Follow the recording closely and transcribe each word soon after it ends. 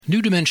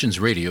New Dimensions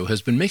Radio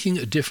has been making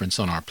a difference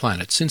on our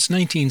planet since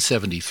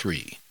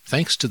 1973,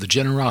 thanks to the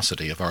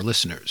generosity of our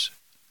listeners.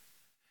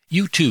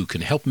 You too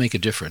can help make a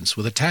difference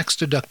with a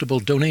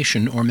tax-deductible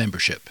donation or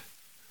membership.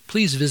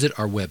 Please visit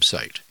our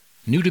website,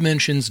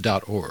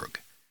 newdimensions.org,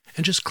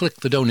 and just click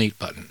the Donate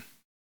button.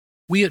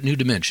 We at New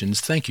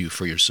Dimensions thank you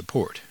for your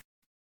support.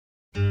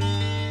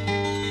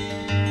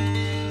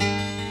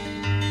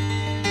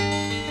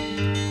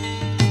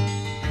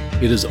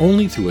 It is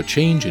only through a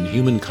change in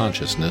human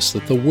consciousness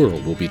that the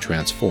world will be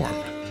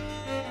transformed.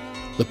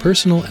 The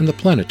personal and the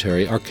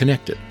planetary are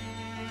connected.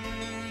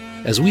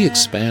 As we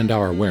expand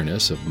our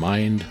awareness of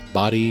mind,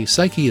 body,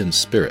 psyche, and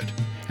spirit,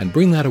 and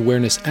bring that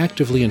awareness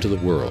actively into the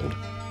world,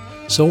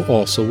 so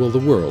also will the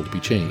world be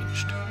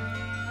changed.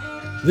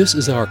 This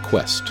is our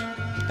quest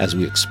as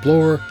we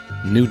explore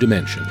new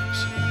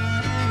dimensions.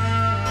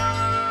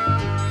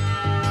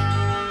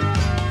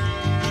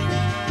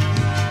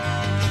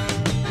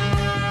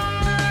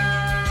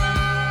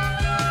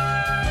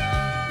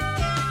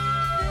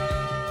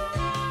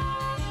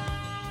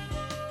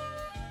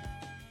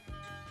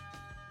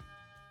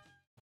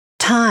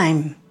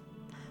 Time.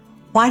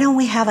 Why don't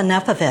we have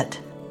enough of it?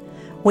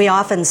 We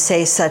often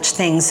say such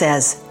things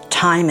as,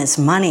 time is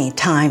money,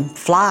 time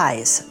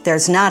flies.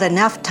 There's not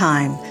enough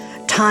time.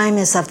 Time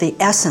is of the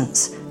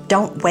essence.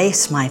 Don't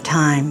waste my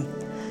time.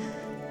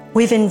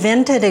 We've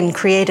invented and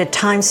created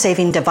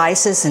time-saving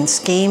devices and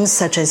schemes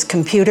such as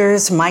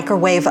computers,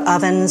 microwave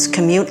ovens,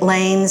 commute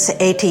lanes,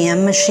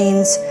 ATM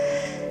machines.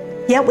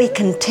 Yet we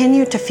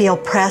continue to feel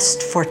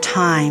pressed for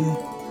time.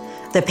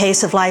 The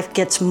pace of life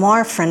gets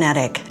more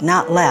frenetic,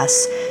 not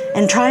less,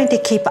 and trying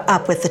to keep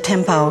up with the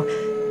tempo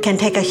can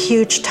take a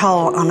huge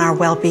toll on our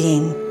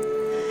well-being.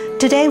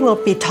 Today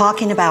we'll be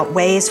talking about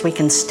ways we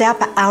can step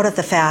out of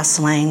the fast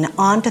lane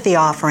onto the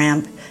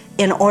off-ramp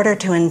in order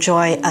to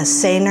enjoy a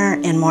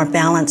saner and more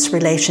balanced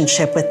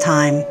relationship with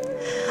time.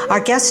 Our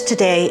guest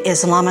today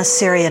is Lama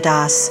Surya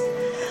Das.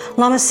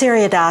 Lama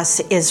Surya Das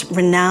is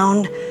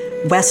renowned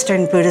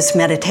Western Buddhist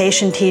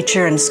meditation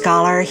teacher and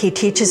scholar. He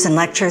teaches and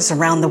lectures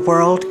around the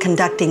world,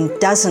 conducting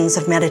dozens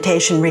of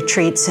meditation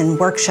retreats and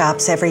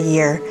workshops every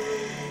year.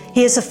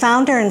 He is a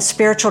founder and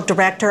spiritual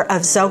director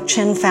of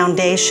Dzogchen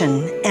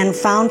Foundation and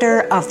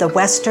founder of the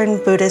Western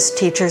Buddhist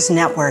Teachers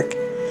Network.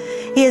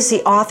 He is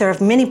the author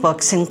of many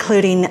books,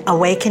 including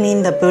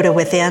Awakening the Buddha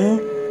Within,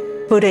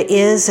 Buddha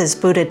Is as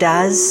Buddha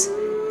Does,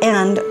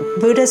 and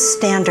Buddhist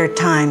Standard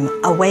Time,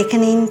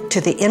 Awakening to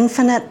the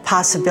Infinite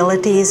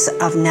Possibilities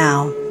of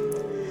Now.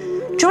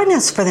 Join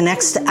us for the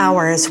next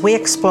hour as we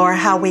explore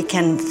how we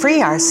can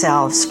free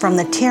ourselves from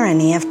the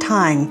tyranny of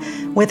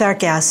time with our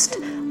guest,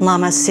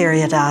 Lama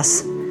Surya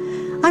Das.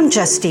 I'm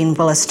Justine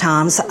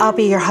Willis-Toms. I'll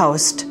be your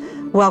host.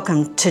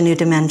 Welcome to New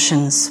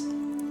Dimensions.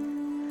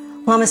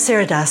 Lama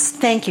Surya Das,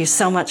 thank you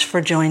so much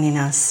for joining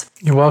us.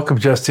 You're welcome,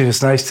 Justine.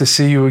 It's nice to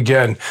see you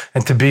again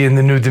and to be in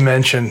the new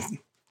dimension,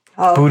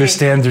 Buddha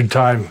Standard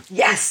Time.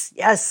 Yes,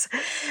 yes.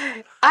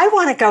 I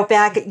want to go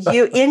back.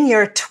 You, in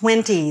your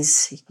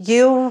 20s,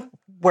 you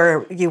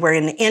were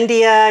in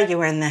India, you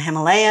were in the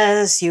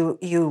Himalayas,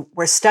 you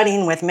were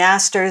studying with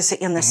masters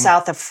in the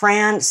south of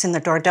France, in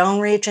the Dordogne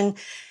region,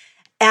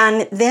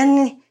 and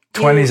then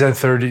 20s and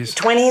 30s.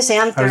 20s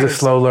and 30s. I was a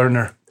slow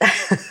learner.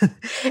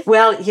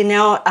 Well,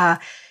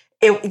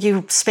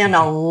 you spend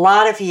a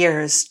lot of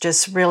years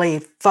just really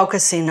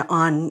focusing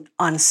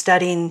on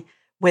studying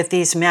with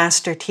these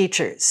master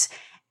teachers.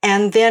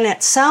 And then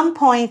at some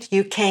point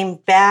you came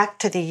back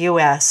to the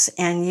U.S.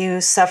 and you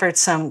suffered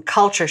some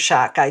culture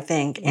shock, I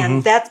think.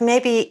 And that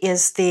maybe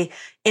is the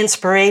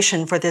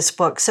inspiration for this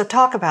book. So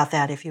talk about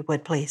that, if you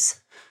would, please.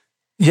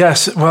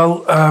 Yes.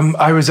 Well,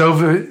 I was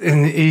over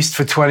in the East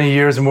for 20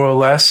 years, more or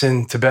less,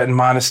 in Tibetan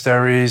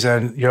monasteries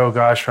and yoga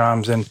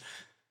ashrams. And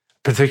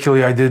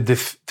particularly I did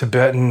the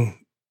Tibetan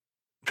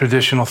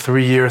traditional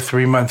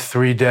 3-month,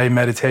 3-day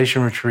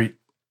meditation retreat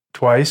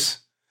twice.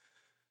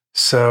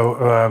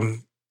 So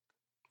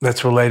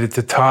that's related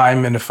to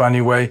time in a funny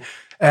way.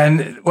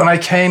 And when I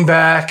came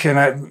back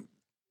and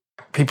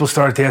people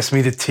started to ask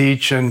me to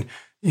teach, and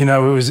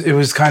it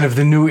was kind of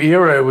the new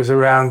era. It was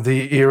around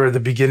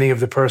the beginning of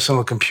the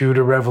personal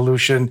computer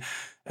revolution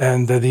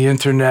and the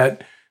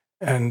internet.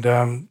 And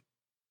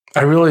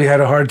I really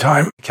had a hard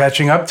time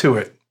catching up to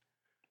it,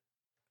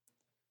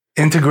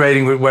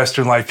 integrating with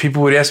Western life.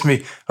 People would ask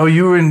me, oh,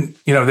 you were in,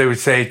 they would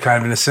say it kind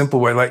of in a simple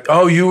way, like,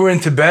 oh, you were in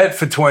Tibet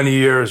for 20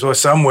 years or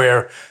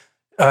somewhere.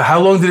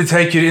 How long did it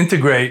take you to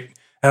integrate?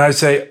 And I'd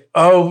say,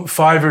 5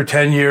 or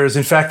 10 years.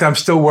 In fact, I'm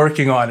still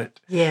working on it.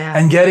 Yeah.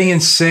 And getting in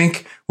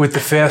sync with the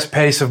fast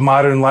pace of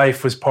modern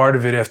life was part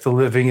of it after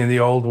living in the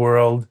old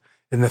world,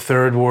 in the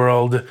third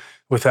world,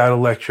 without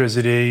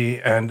electricity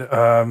and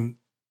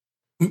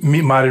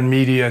modern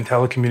media and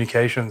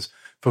telecommunications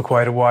for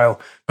quite a while.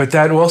 But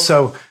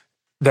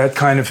that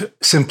kind of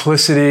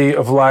simplicity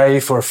of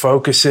life or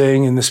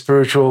focusing in the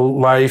spiritual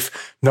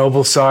life,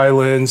 noble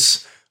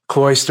silence,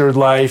 cloistered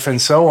life,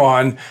 and so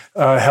on,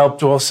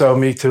 helped also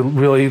me to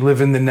really live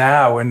in the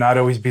now and not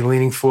always be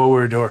leaning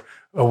forward or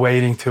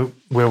awaiting to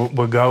where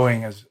we're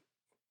going, as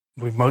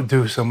we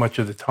do so much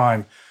of the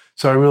time.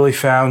 So I really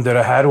found that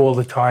I had all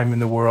the time in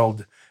the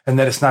world, and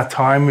that it's not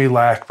time we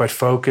lack, but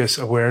focus,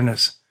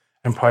 awareness,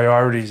 and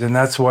priorities. And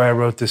that's why I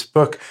wrote this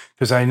book,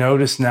 because I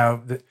notice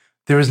now that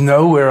there is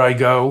nowhere I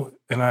go,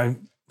 and I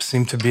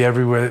seem to be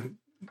everywhere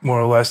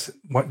more or less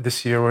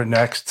this year or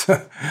next,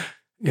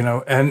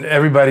 and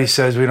everybody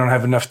says we don't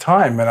have enough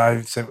time. And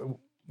I say,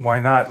 why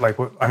not?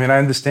 I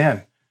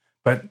understand,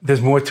 but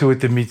there's more to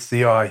it than meets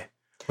the eye.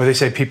 Where they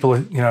say people,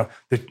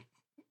 the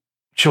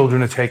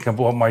children are taking up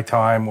all my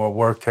time, or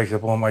work takes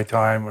up all my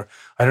time, or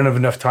I don't have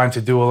enough time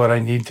to do all that I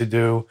need to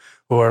do,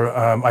 or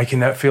I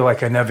can feel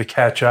like I never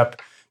catch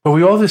up. But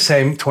we all have the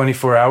same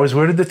 24 hours.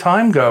 Where did the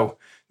time go?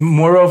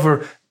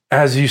 Moreover,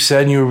 as you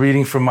said, and you were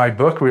reading from my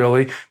book,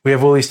 really, we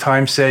have all these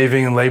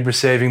time-saving and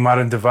labor-saving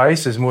modern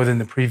devices, more than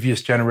the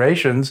previous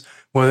generations,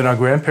 more than our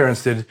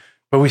grandparents did,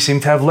 but we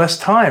seem to have less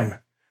time.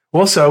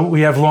 Also,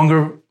 we have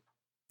longer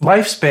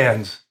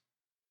lifespans,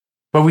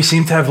 but we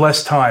seem to have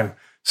less time.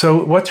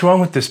 So what's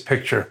wrong with this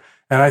picture?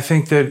 And I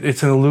think that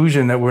it's an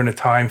illusion that we're in a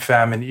time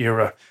famine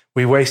era.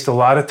 We waste a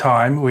lot of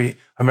time.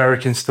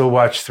 Americans still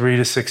watch 3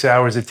 to 6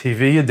 hours of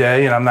TV a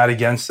day, and I'm not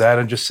against that.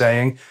 I'm just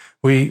saying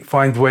we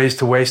find ways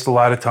to waste a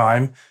lot of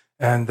time,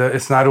 and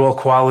it's not all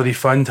quality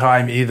fun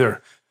time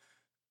either.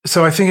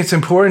 So I think it's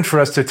important for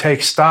us to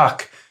take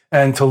stock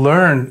and to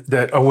learn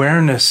that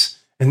awareness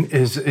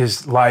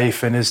is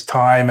life and is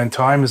time, and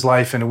time is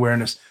life and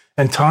awareness.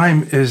 And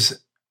time is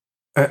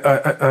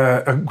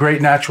a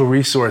great natural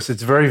resource.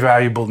 It's a very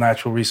valuable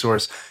natural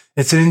resource.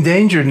 It's an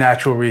endangered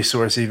natural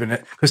resource even,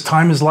 because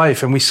time is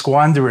life and we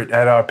squander it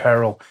at our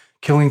peril.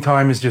 Killing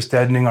time is just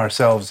deadening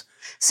ourselves.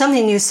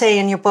 Something you say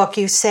in your book,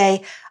 you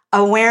say,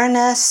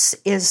 awareness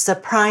is the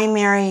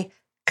primary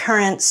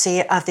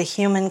currency of the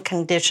human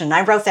condition.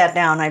 I wrote that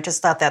down. I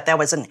just thought that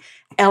was an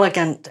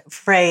elegant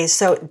phrase.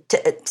 So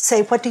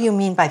say, what do you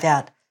mean by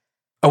that?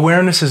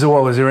 Awareness is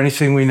all. Is there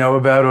anything we know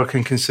about or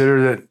can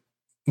consider that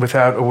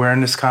without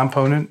awareness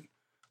component?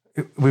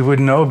 We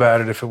wouldn't know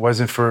about it if it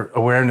wasn't for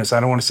awareness. I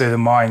don't want to say the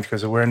mind,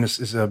 because awareness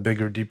is a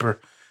bigger,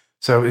 deeper,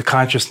 so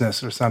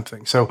consciousness or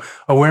something. So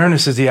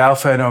awareness is the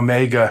alpha and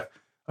omega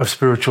of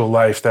spiritual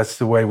life. That's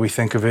the way we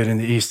think of it in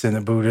the East, in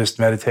the Buddhist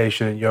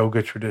meditation and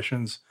yoga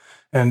traditions.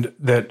 And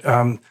that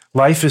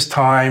life is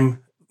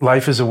time,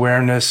 life is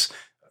awareness.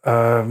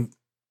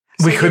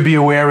 We could be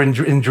aware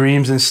in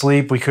dreams and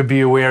sleep. We could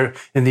be aware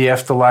in the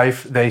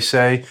afterlife, they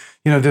say.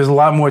 There's a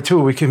lot more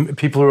to it.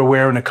 People are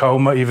aware in a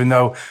coma, even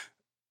though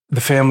the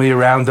family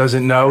around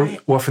doesn't know. Right.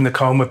 Often the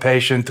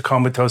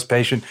comatose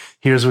patient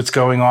hears what's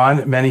going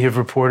on. Many have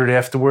reported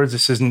afterwards.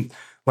 This isn't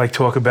like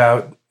talk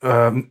about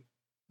the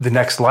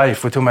next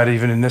life. We're talking about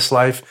even in this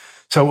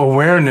life. So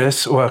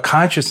awareness or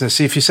consciousness.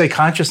 See, if you say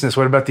consciousness,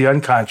 what about the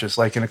unconscious,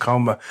 like in a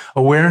coma?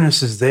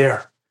 Awareness is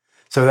there.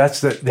 So that's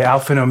the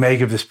alpha and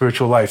omega of the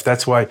spiritual life.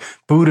 That's why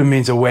Buddha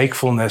means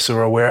awakefulness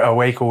or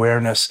awake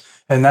awareness.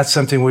 And that's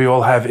something we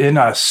all have in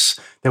us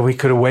that we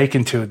could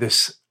awaken to,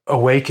 this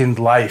awakened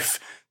life,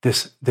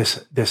 this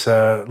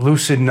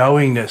lucid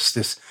knowingness,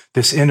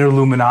 this inner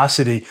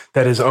luminosity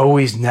that is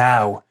always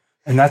now.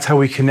 And that's how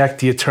we connect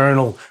the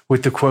eternal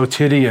with the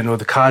quotidian, or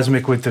the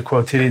cosmic with the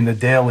quotidian, the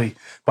daily,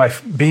 by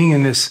being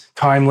in this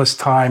timeless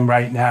time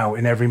right now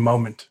in every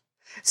moment.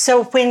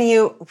 So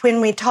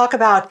when we talk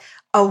about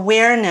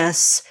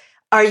awareness,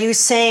 are you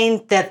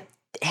saying that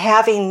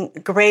having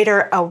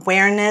greater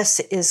awareness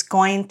is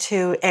going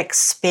to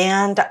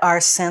expand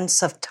our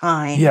sense of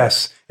time?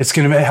 Yes, it's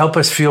going to help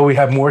us feel we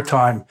have more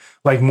time,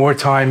 like more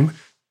time.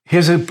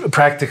 Here's a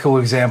practical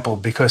example,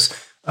 because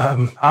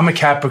I'm a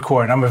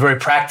Capricorn. I'm a very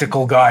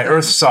practical guy,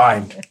 earth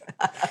sign,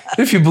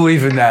 if you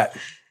believe in that.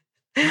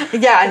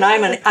 Yeah, and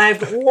I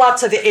have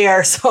lots of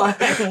air, so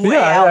I'm way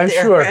out I'm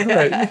there. Sure.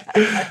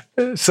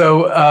 Right.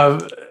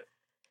 So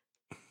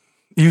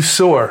you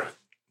soar.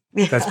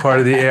 That's part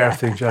of the air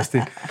thing,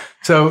 Justine.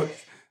 So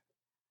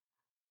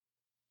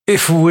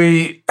if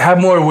we have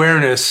more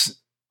awareness,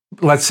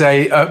 let's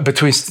say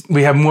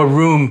we have more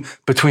room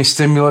between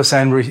stimulus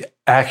and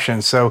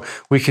reaction, so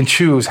we can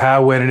choose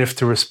how, when, and if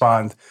to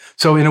respond.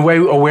 So in a way,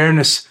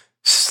 awareness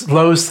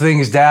slows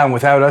things down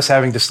without us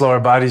having to slow our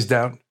bodies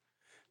down.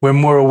 We're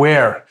more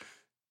aware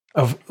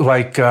of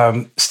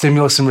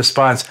stimulus and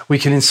response. We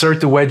can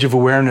insert the wedge of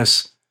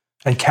awareness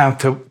and count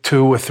to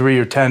 2 or 3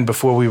 or 10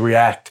 before we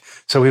react.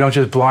 So we don't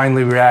just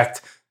blindly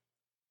react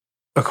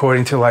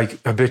according to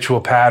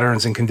habitual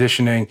patterns and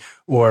conditioning,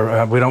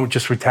 or we don't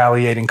just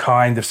retaliate in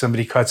kind if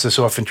somebody cuts us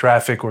off in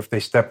traffic or if they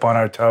step on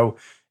our toe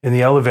in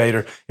the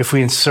elevator. If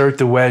we insert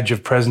the wedge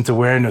of present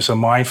awareness or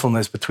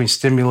mindfulness between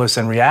stimulus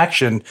and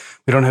reaction,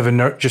 we don't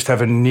have just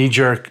have a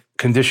knee-jerk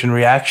conditioned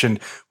reaction.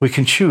 We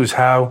can choose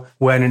how,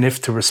 when, and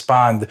if to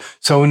respond.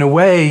 So in a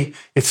way,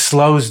 it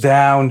slows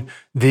down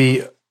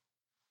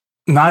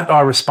not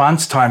our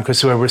response time,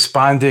 because we're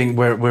responding,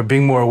 we're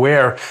being more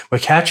aware, we're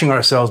catching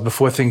ourselves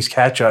before things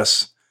catch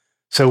us.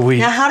 So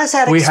now how does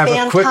that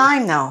expand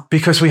time, though?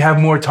 Because we have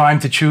more time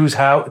to choose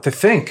how to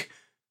think,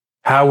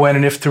 how, when,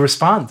 and if to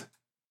respond.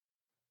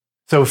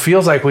 So it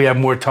feels like we have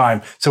more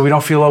time. So we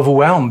don't feel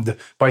overwhelmed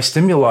by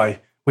stimuli.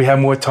 We have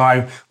more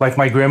time. Like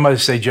my grandmother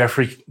say,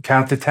 Jeffrey,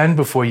 count to 10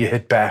 before you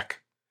hit back.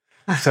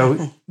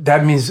 So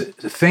that means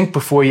think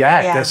before you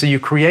act. Yeah. So you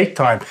create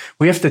time.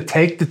 We have to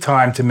take the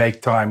time to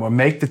make time, or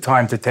make the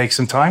time to take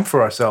some time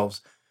for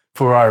ourselves,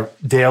 for our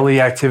daily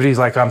activities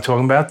like I'm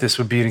talking about. This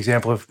would be an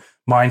example of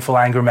mindful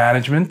anger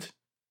management.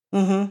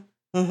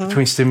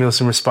 Between stimulus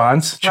and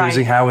response,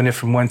 choosing how and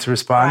if and when to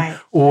respond. Right.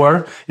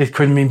 Or it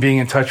could mean being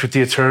in touch with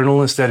the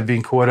eternal instead of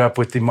being caught up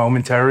with the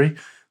momentary.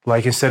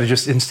 Like instead of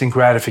just instant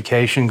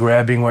gratification,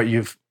 grabbing what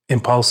you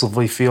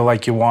impulsively feel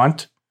like you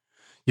want.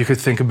 You could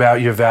think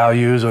about your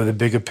values or the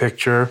bigger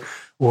picture,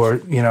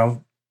 or, you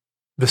know,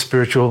 the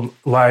spiritual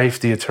life,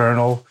 the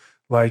eternal,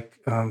 like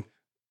the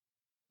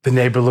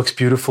neighbor looks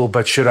beautiful,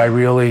 but should I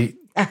really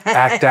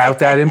act out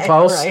that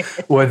impulse? Right.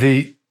 Or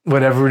the,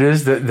 whatever it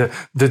is, the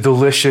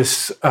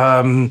delicious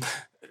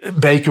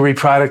bakery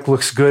product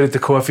looks good at the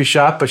coffee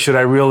shop, but should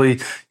I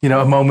really, you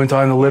know, a moment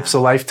on the lips, a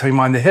lifetime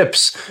on the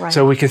hips? Right.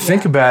 So we can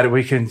think about it.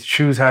 We can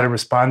choose how to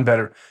respond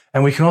better.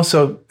 And we can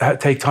also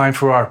take time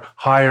for our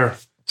higher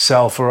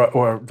self,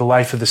 or the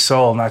life of the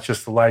soul, not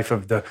just the life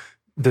of the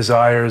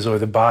desires or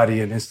the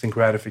body and instant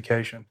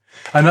gratification.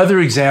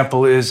 Another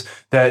example is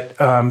that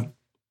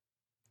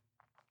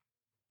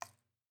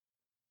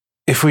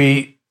if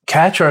we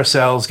catch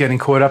ourselves getting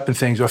caught up in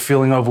things or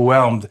feeling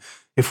overwhelmed,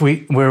 if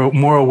we're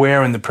more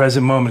aware in the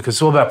present moment, because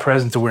it's all about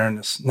present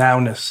awareness,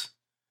 nowness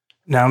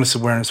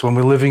awareness. When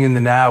we're living in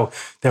the now,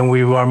 then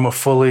we are more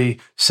fully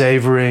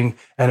savoring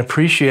and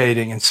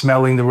appreciating and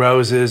smelling the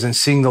roses and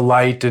seeing the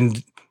light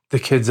in the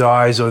kid's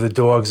eyes or the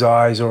dog's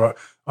eyes or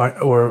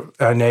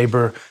our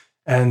neighbor.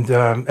 And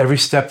every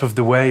step of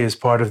the way is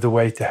part of the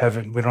way to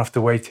heaven. We don't have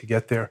to wait to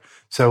get there.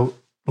 So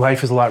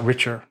life is a lot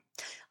richer.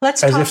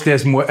 Let's as talk. if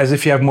there's more, as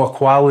if you have more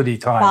quality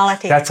time.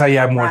 That's how you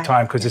have more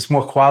time, because it's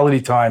more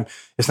quality time.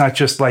 It's not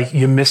just like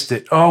you missed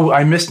it. Oh,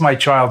 I missed my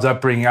child's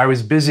upbringing. I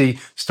was busy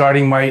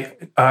starting my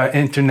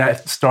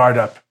internet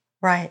startup.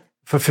 Right.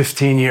 For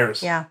 15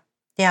 years. Yeah.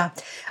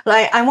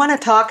 I want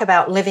to talk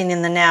about living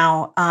in the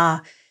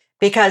now,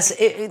 because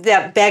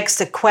that begs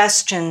the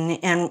question,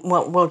 and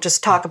we'll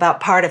just talk about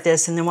part of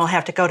this, and then we'll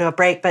have to go to a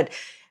break. But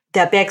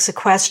that begs the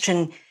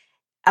question: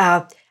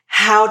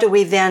 how do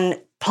we then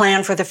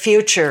plan for the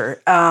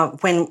future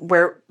when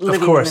we're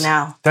living in the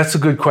now? That's a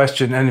good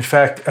question. And in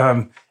fact,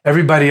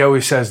 everybody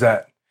always says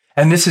that.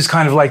 And this is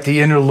kind of like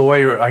the inner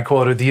lawyer, I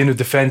call it, or the inner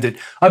defendant.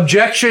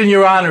 Objection,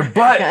 Your Honor.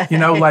 But, you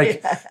know,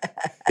 like,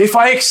 if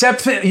I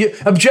accept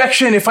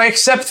objection, if I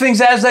accept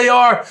things as they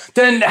are,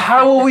 then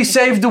how will we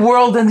save the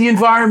world and the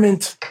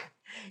environment?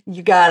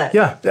 You got it.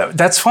 Yeah,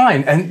 that's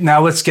fine. And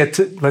now let's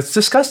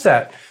discuss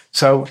that.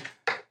 So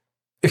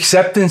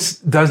acceptance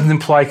doesn't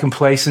imply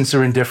complacence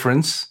or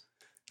indifference.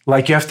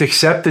 Like, you have to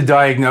accept the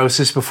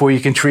diagnosis before you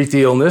can treat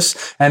the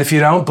illness. And if you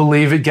don't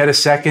believe it, get a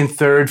second,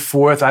 third,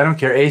 fourth, I don't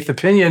care, eighth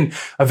opinion.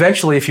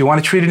 Eventually, if you want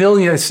to treat an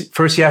illness,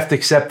 first you have to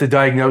accept the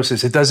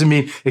diagnosis. It doesn't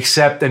mean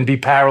accept and be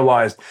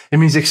paralyzed. It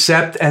means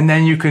accept and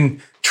then you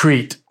can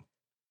treat.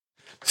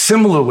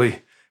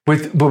 Similarly,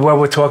 with what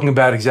we're talking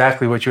about,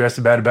 exactly what you asked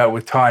about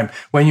with time.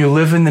 When you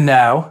live in the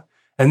now,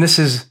 and this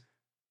is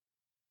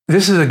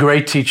a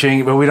great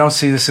teaching, but we don't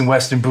see this in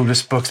Western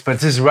Buddhist books, but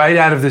this is right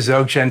out of the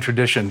Dzogchen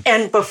tradition.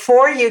 And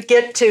before you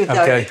get to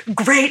the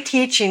great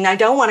teaching, I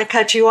don't want to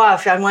cut you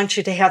off. I want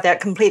you to have that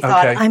complete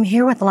thought. Okay. I'm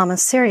here with Lama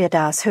Surya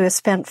Das, who has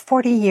spent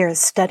 40 years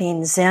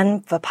studying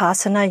Zen,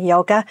 Vipassana,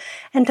 yoga,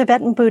 and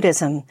Tibetan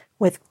Buddhism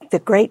with the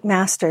great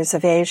masters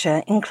of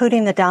Asia,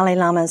 including the Dalai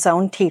Lama's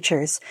own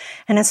teachers,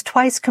 and has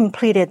twice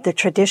completed the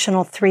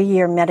traditional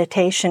 3-year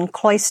meditation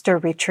cloister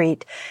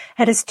retreat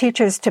at his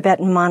teacher's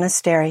Tibetan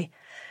monastery.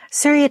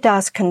 Surya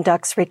Das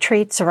conducts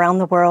retreats around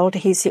the world.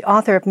 He's the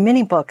author of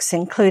many books,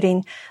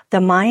 including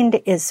The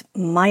Mind is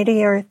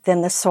Mightier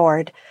Than the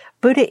Sword,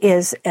 Buddha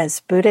is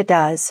as Buddha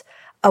Does,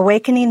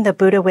 Awakening the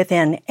Buddha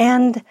Within,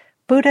 and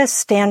Buddha's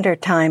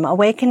Standard Time,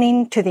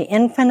 Awakening to the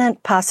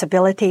Infinite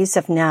Possibilities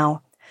of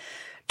Now.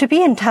 To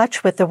be in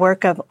touch with the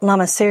work of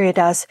Lama Surya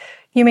Das,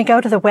 you may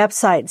go to the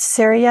website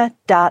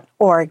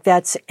surya.org.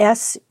 That's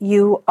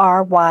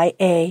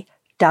SURYA.org.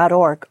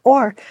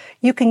 Or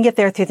you can get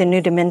there through the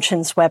New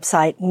Dimensions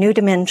website,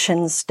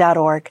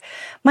 newdimensions.org.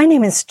 My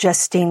name is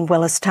Justine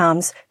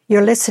Willis-Toms.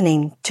 You're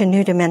listening to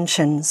New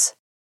Dimensions.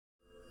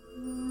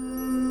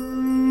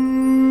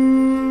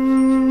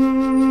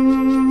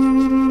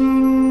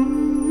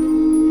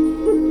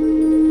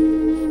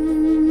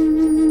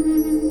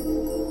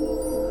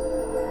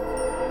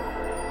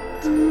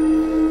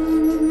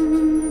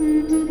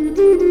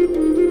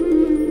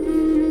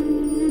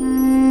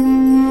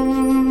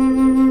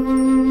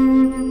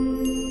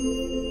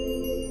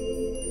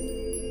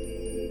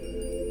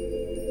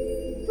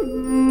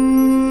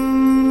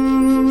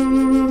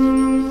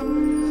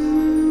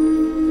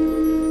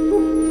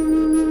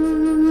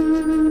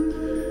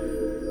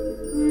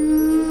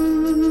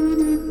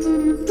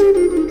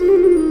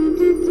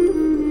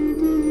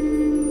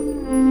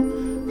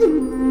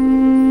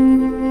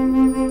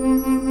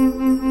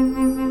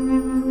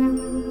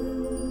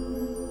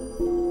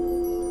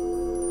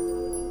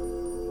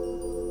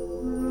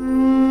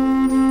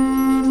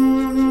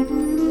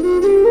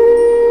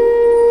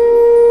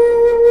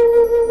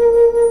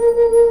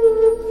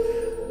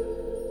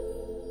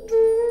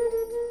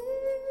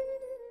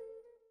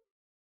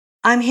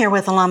 I'm here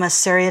with Lama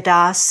Surya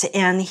Das,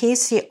 and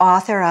he's the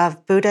author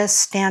of Buddha's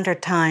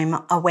Standard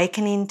Time,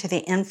 Awakening to the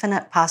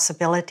Infinite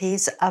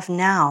Possibilities of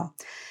Now.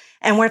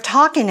 And we're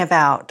talking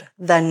about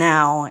the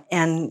now,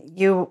 and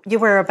you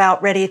were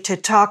about ready to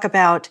talk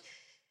about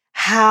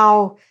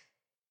how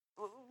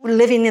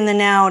living in the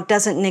now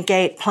doesn't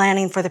negate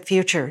planning for the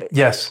future.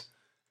 Yes.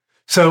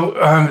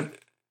 So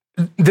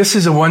this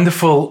is a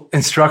wonderful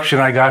instruction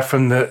I got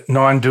from the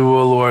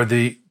non-dual or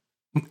the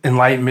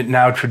Enlightenment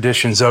Now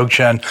tradition,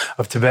 Dzogchen,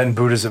 of Tibetan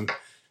Buddhism.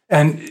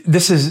 And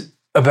this is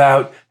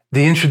about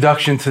the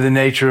introduction to the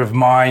nature of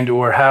mind,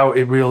 or how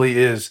it really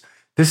is.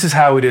 This is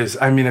how it is.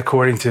 I mean,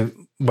 according to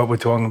what we're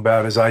talking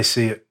about as I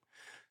see it.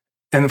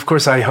 And of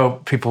course, I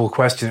hope people will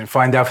question it and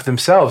find out for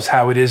themselves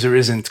how it is or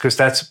isn't, because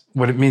that's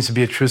what it means to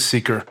be a truth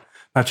seeker,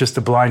 not just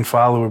a blind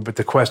follower, but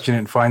to question it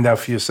and find out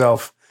for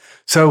yourself.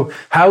 So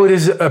how it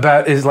is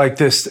about is like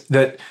this,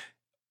 that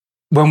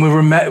when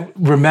we're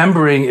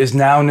remembering is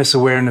nowness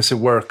awareness at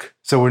work.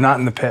 So we're not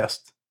in the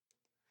past.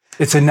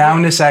 It's a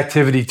nowness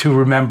activity to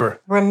remember.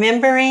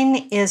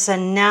 Remembering is a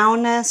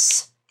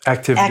nowness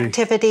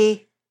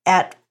activity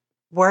at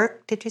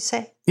work, did you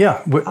say?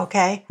 Yeah.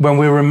 Okay. When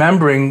we're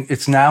remembering,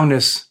 it's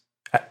nowness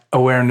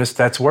awareness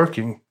that's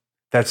working.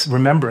 That's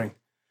remembering.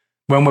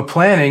 When we're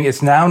planning,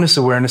 it's nowness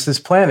awareness that's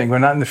planning. We're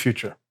not in the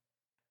future.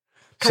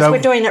 Because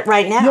we're doing it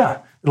right now.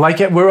 Yeah.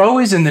 We're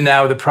always in the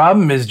now. The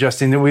problem is,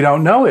 Justine, that we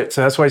don't know it.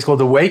 So that's why it's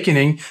called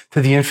awakening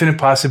to the infinite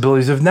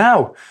possibilities of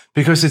now,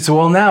 because it's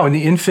all now, and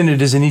the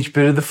infinite is in each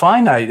bit of the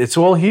finite. It's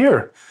all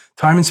here.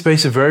 Time and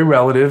space are very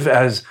relative,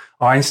 as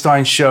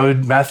Einstein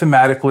showed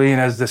mathematically,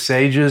 and as the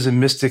sages and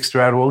mystics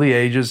throughout all the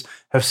ages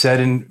have said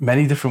in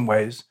many different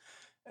ways.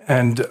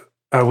 And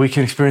we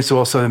can experience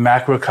also the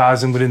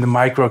macrocosm within the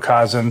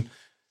microcosm.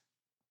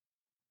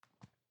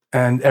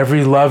 And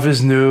every love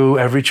is new.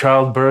 Every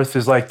childbirth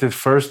is like the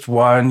first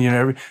one. You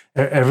know,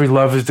 every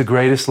love is the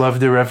greatest love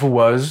there ever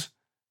was.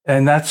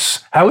 And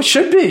that's how it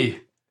should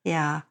be.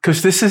 Yeah.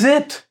 Because this is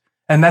it.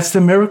 And that's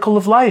the miracle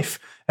of life.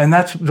 And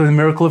that's the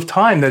miracle of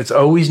time, that it's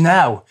always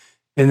now.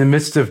 In the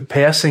midst of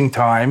passing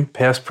time,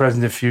 past,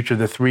 present, and future,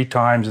 the three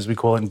times, as we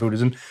call it in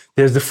Buddhism,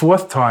 there's the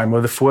fourth time,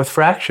 or the fourth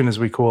fraction, as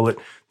we call it,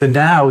 the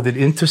now that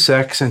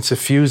intersects and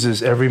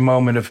suffuses every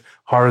moment of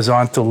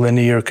horizontal,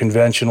 linear,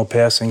 conventional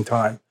passing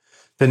time.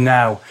 The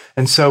now.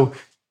 And so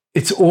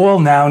it's all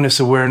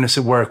nowness awareness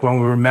at work. When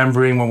we're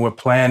remembering, when we're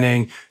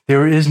planning,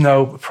 there is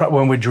no,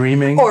 when we're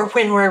dreaming. Or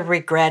when we're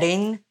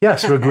regretting.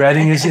 Yes,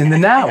 regretting is in the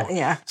now.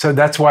 Yeah. So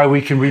that's why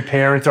we can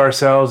reparent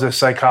ourselves, as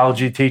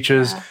psychology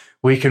teaches. Yeah.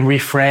 We can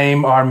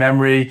reframe our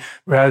memory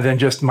rather than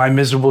just my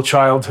miserable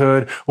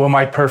childhood or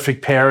my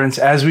perfect parents.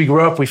 As we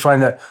grow up, we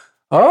find that,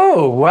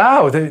 oh,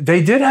 wow,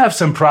 they did have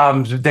some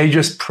problems. They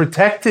just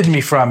protected me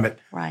from it.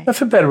 Right. Not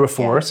for better or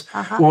for worse.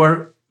 Yeah. Uh-huh.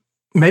 Or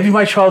maybe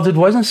my childhood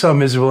wasn't so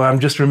miserable. I'm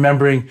just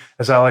remembering,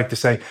 as I like to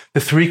say,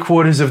 the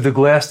 3/4 of the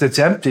glass that's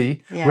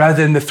empty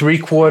rather than the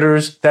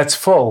 3/4 that's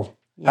full.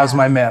 Yeah. How's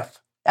my math?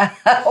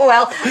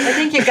 Well, I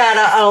think you got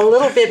a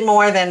little bit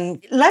more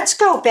than... Let's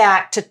go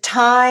back to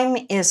time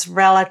is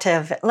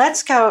relative.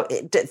 Let's go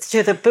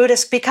to the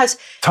Buddhist, because...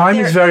 Time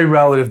is very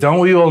relative. Don't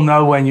we all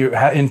know when you're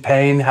in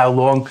pain how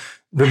long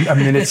a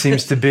minute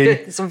seems to be?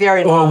 It's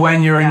very long. Or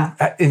when you're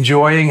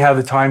enjoying how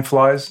the time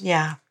flies?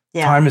 Yeah.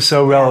 Yeah. Time is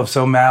so relative,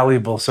 so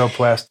malleable, so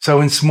plastic.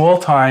 So in small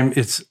time,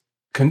 it's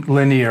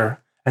linear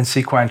and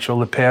sequential,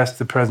 the past,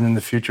 the present, and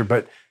the future.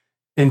 But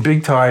in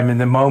big time, in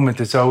the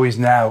moment, it's always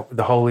now,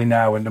 the holy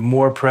now. And the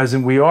more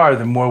present we are,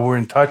 the more we're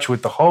in touch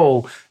with the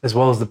whole as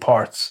well as the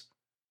parts.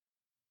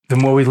 The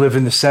more we live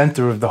in the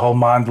center of the whole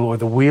mandala, or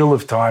the wheel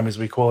of time, as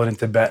we call it in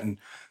Tibetan.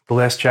 The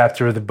last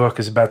chapter of the book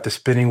is about the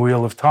spinning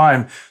wheel of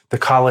time, the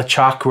Kala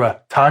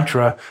Chakra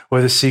Tantra,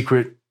 or the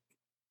secret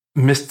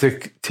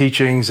mystic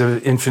teachings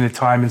of infinite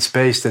time and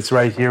space that's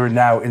right here and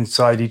now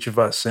inside each of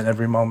us in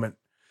every moment.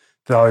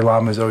 The Dalai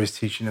Lama is always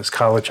teaching us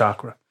Kala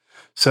Chakra.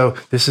 So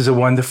this is a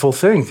wonderful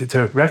thing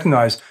to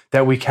recognize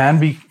that we can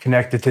be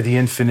connected to the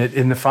infinite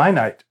in the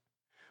finite.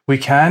 We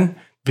can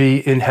be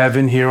in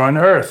heaven here on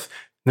earth,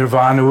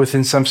 nirvana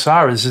within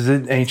samsara. This is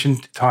the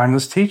ancient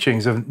timeless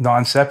teachings of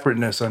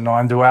non-separateness or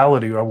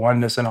non-duality or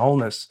oneness and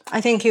wholeness.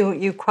 I think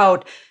you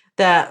quote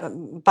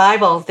the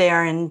Bible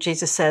there, and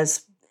Jesus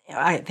says,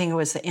 I think it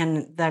was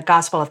in the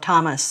Gospel of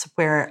Thomas,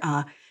 where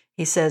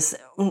he says,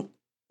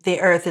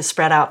 the earth is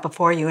spread out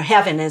before you.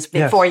 Heaven is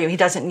before you. He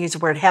doesn't use the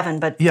word heaven,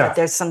 but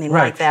there's something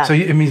like that. So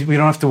it means we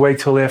don't have to wait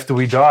till after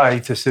we die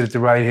to sit at the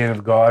right hand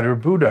of God or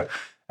Buddha.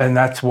 And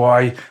that's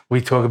why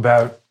we talk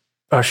about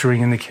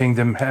ushering in the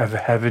kingdom of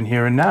heaven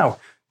here and now.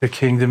 The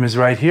kingdom is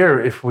right here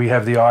if we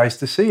have the eyes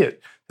to see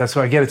it. That's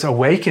why, again, it's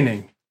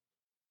awakening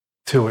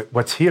to it,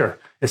 what's here.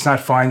 It's not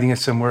finding it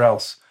somewhere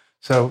else.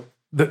 So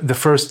the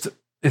first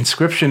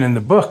inscription in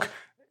the book,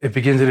 it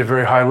begins at a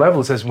very high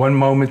level. It says, one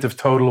moment of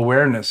total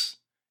awareness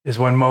is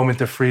one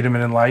moment of freedom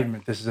and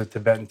enlightenment. This is a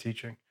Tibetan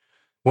teaching.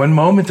 One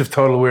moment of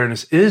total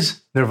awareness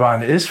is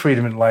nirvana, is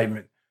freedom and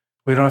enlightenment.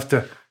 We don't have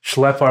to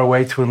schlep our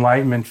way to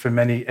enlightenment for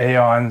many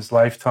aeons,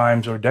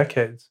 lifetimes, or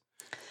decades.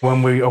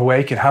 When we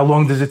awaken, how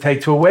long does it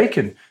take to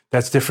awaken?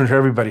 That's different for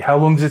everybody. How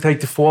long does it take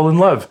to fall in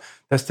love?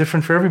 That's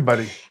different for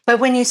everybody. But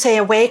when you say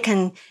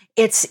awaken,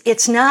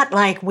 it's not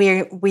like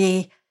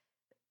we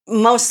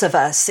most of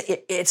us,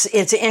 it's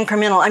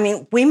incremental. I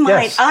mean,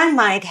 I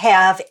might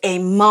have a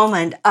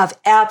moment of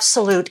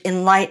absolute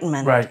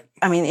enlightenment. Right.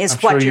 I mean,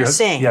 it's what you're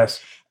saying.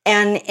 Yes.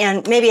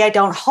 And maybe I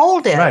don't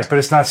hold it. Right, but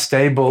it's not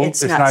stable.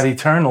 It's not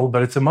eternal,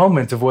 but it's a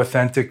moment of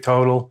authentic,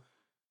 total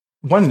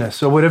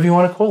oneness, or whatever you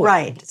want to call it.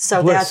 Right.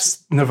 So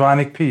bliss,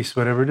 nirvanic peace,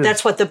 whatever it is.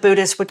 That's what the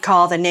Buddhists would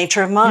call the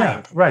nature of mind.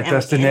 Yeah, right.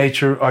 That's the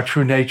nature, our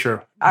true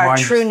nature. Our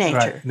true nature.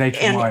 Right,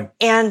 nature of mind.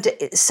 And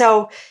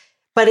so,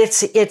 but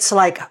it's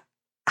like,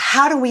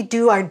 how do we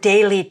do our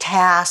daily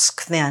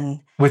task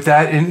then? With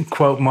that in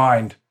quote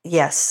mind.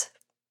 Yes.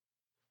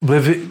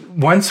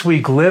 Once we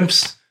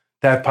glimpse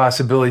that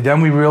possibility, then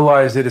we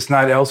realize that it's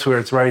not elsewhere,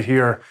 it's right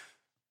here.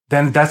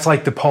 Then that's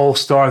like the pole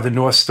star, the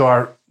North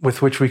Star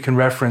with which we can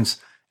reference,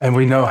 and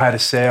we know how to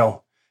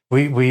sail.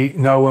 We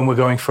know when we're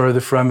going further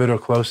from it or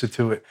closer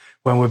to it,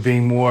 when we're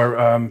being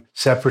more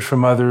separate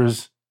from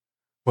others,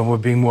 when we're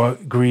being more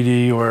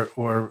greedy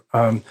or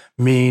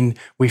mean.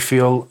 We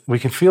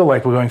can feel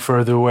like we're going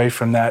further away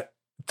from that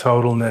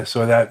totalness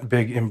or that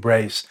big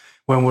embrace.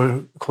 When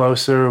we're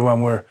closer,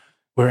 when we're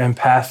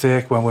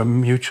empathic, when we're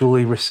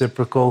mutually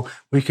reciprocal,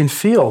 we can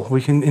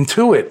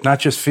intuit, not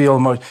just feel,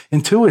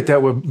 intuit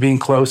that we're being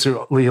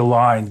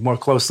more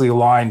closely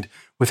aligned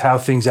with how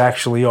things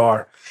actually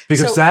are.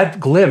 Because that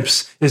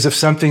glimpse is of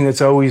something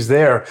that's always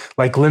there,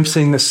 like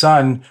glimpsing the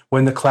sun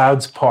when the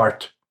clouds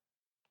part.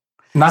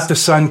 Not the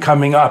sun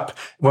coming up.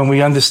 When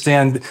we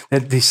understand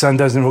that the sun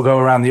doesn't go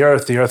around the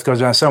earth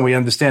goes around the sun, we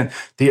understand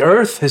the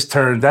earth has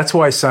turned. That's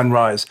why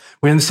sunrise.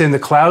 We understand the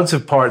clouds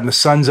have parted and the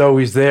sun's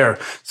always there.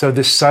 So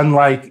this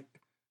sun-like,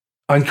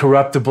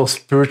 uncorruptible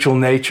spiritual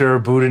nature,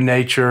 Buddha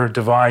nature,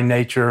 divine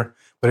nature,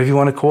 whatever you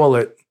want to call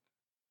it,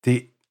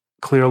 the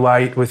clear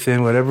light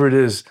within, whatever it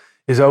is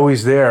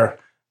always there.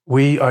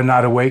 We are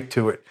not awake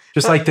to it.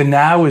 Just like the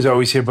now is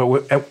always here, but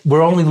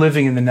we're only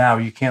living in the now.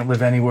 You can't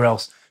live anywhere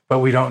else. But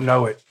we don't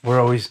know it.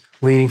 We're always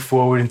leaning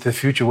forward into the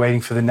future,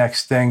 waiting for the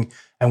next thing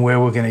and where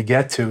we're going to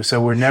get to.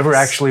 So we're never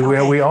actually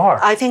where we are.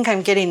 I think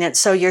I'm getting it.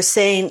 So you're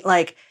saying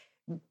like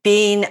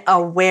being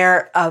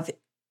aware of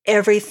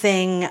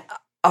everything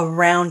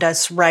around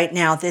us right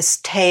now, this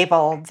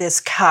table, this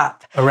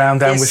cup.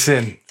 Around and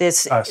within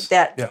us.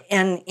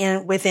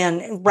 And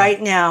within right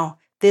now,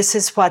 this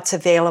is what's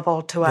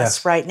available to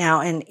us right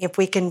now. And if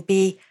we can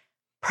be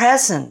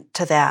present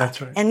to that.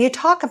 That's right. And you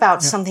talk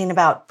about something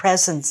about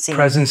presencing.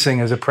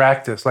 Presencing as a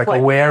practice, like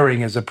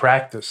awaring as a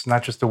practice,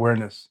 not just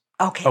awareness.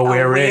 Okay,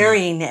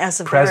 awaring as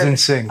a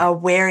presencing.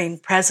 Awaring,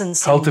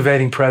 presencing.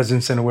 Cultivating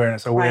presence and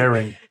awareness,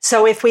 awaring. Right.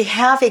 So if we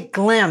have a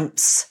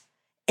glimpse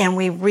and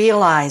we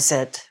realize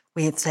it,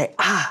 we'd say,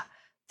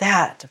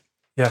 that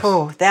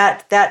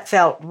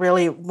felt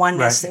really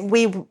oneness.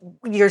 Right.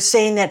 You're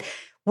saying that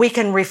we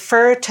can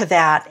refer to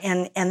that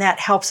and that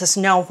helps us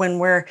know when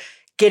we're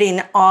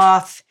getting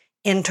off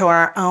into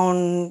our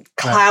own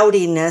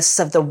cloudiness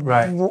of the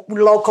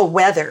local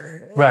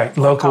weather. Right,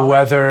 local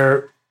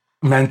weather,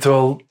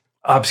 mental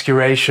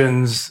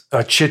obscurations,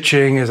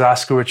 chitching, as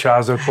Oscar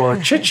Ichazo called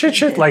it,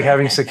 chit, like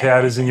having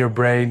cicadas in your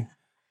brain.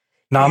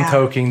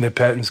 Namtoking, the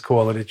Tibetans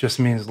call it. It just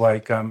means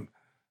like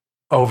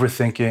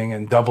overthinking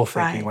and double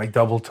thinking, like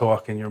double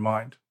talk in your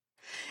mind.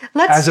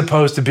 As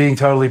opposed to being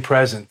totally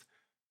present.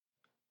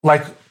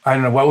 Like, I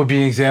don't know, what would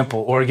be an example?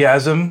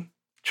 Orgasm,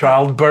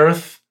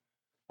 childbirth,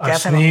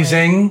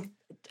 sneezing.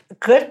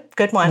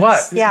 Good one.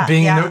 What?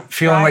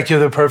 Feeling like you're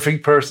the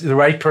perfect person, the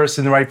right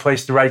person, the right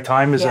place, the right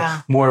time is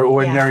a more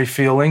ordinary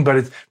feeling, but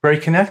it's very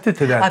connected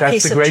to that.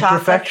 That's the great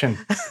perfection.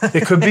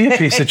 It could be a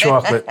piece of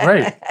chocolate,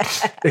 right?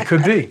 It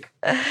could be.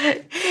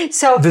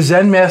 So the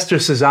Zen master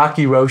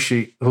Sasaki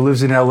Roshi, who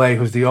lives in LA,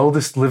 who's the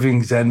oldest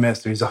living Zen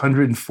master, he's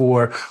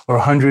 104 or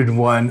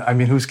 101. I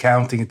mean, who's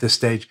counting at this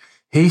stage?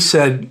 He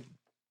said,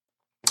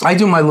 I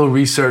do my little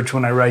research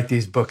when I write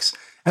these books.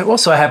 And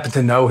also I happen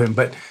to know him,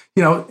 but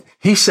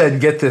he said,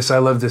 get this, I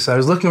love this. I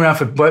was looking around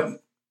for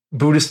what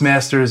Buddhist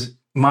masters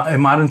in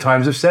modern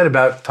times have said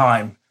about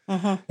time.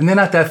 Mm-hmm. And they're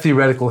not that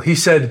theoretical. He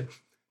said,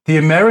 the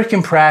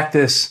American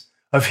practice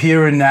of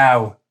here and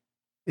now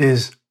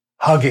is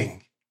hugging.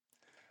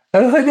 I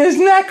was like,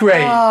 isn't that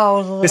great?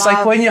 Oh, it's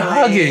like when you're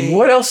hugging,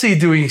 what else are you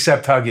doing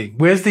except hugging?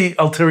 Where's the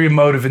ulterior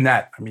motive in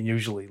that? I mean,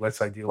 usually,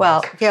 let's idealize.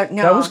 Well,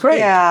 that was great.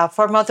 Yeah,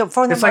 for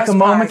the it's like a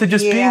moment of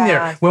just being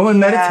there. When we're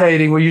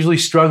meditating, we're usually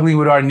struggling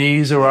with our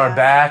knees or our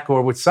back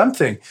or with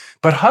something.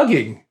 But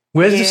hugging,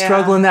 where's the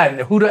struggle in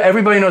that?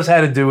 Everybody knows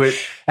how to do it,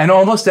 and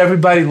almost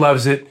everybody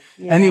loves it.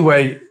 Yeah.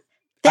 Anyway,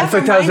 I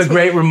thought that was a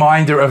great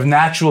reminder of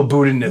natural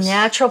Buddha-ness.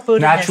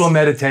 Natural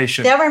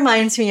meditation. That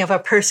reminds me of a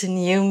person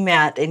you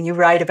met and you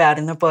write about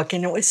in the book,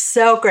 and it was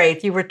so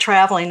great. You were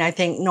traveling, I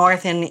think,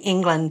 north in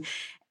England,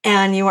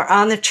 and you were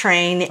on the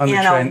train,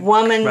 a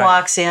woman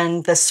walks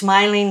in, the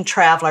smiling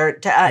traveler.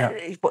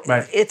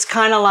 It's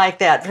kind of like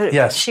that.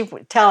 Yes.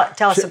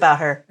 Tell us about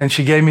her. And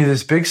she gave me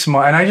this big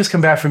smile. And I just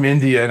come back from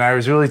India, and I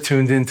was really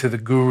tuned into the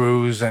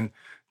gurus and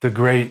the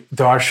great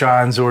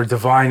darshans or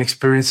divine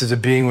experiences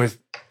of being with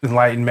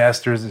enlightened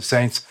masters and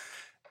saints.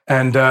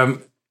 And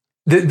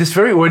this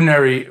very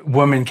ordinary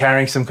woman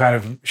carrying some kind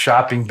of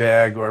shopping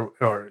bag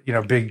or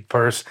big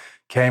purse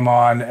came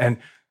on, and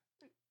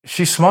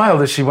she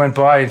smiled as she went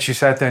by, and she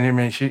sat down near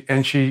me,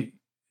 and she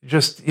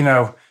just,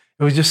 it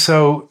was just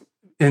so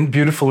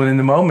beautiful and in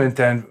the moment,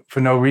 and for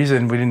no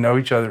reason, we didn't know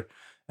each other.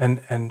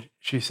 And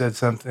she said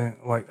something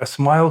like, "A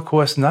smile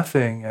costs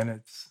nothing, and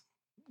it's,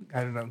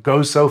 I don't know,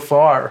 goes so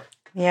far."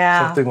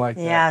 Yeah. Something like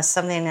that. Yeah,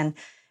 something. And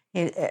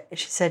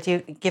she said, you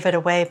give it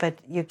away, but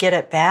you get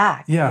it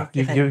back. Yeah,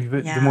 you give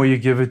it, the more you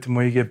give it, the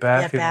more you get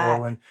back.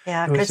 And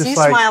because you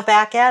smile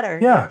back at her.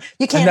 Yeah.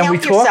 You can't help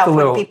yourself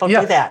when people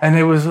do that. And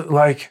it was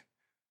like,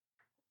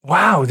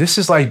 wow, this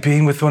is like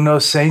being with one of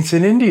those saints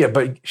in India,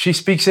 but she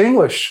speaks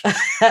English.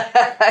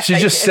 She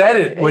just said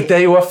it, what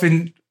they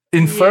often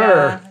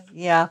infer.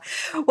 Yeah.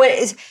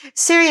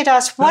 Surya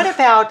Das, what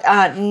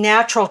about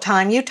natural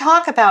time? You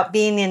talk about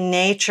being in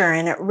nature,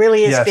 and it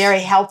really is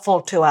very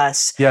helpful to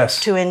us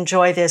to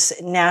enjoy this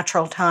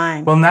natural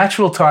time. Well,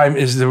 natural time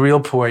is the real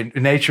point.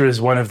 Nature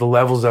is one of the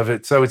levels of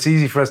it. So it's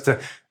easy for us to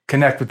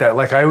connect with that.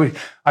 Like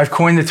I've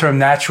coined the term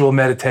natural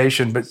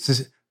meditation, but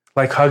it's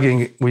like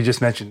hugging, we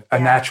just mentioned, a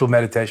natural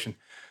meditation.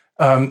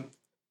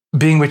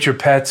 Being with your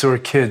pets or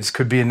kids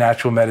could be a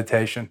natural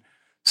meditation.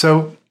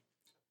 So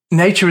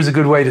nature is a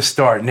good way to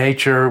start.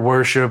 Nature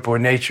worship or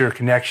nature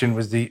connection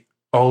was the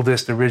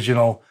oldest,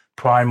 original,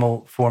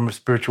 primal form of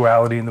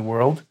spirituality in the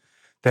world.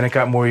 Then it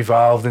got more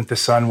evolved into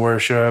sun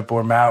worship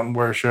or mountain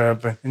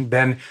worship, and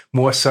then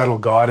more subtle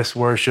goddess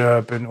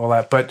worship and all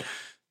that. But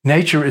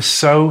nature is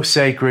so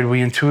sacred.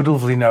 We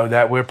intuitively know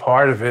that. We're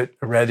part of it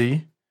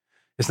already.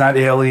 It's not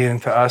alien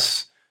to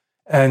us.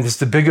 And it's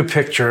the bigger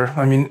picture.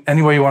 I mean,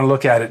 any way you want to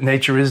look at it,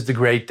 nature is the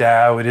great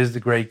Tao. It is the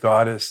great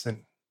goddess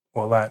and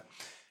all that.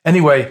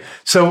 Anyway,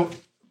 so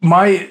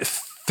my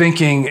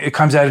thinking, it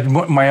comes out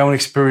of my own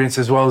experience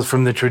as well as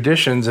from the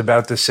traditions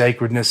about the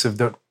sacredness of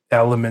the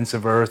elements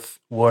of earth,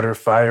 water,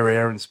 fire,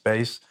 air, and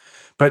space.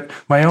 But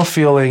my own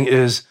feeling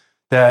is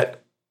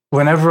that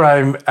whenever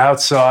I'm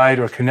outside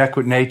or connect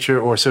with nature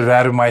or sort of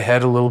out of my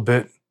head a little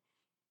bit,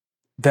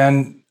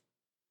 then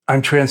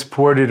I'm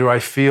transported, or I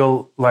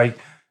feel like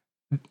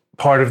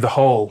part of the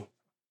whole.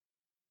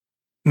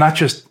 Not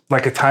just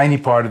like a tiny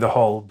part of the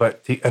whole,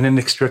 but an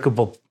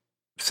inextricable,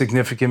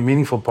 significant,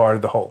 meaningful part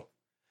of the whole,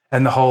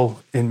 and the whole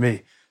in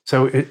me.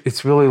 So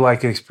it's really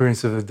like an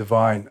experience of the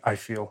divine, I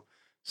feel.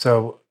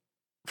 So,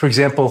 for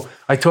example,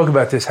 I talk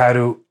about this, how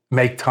to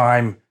make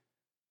time,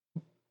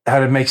 how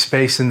to make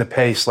space in the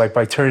pace, like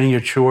by turning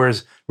your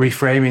chores,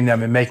 reframing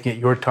them and making it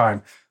your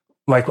time.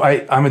 Like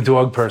I'm a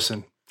dog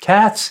person.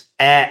 Cats,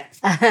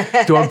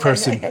 dog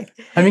person.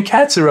 I mean,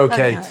 cats are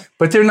okay,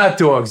 but they're not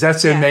dogs.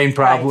 That's their main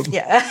problem. Right.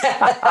 Yeah.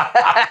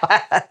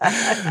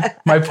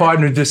 My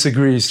partner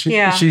disagrees.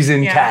 She's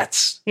in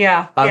cats.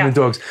 Yeah. I'm in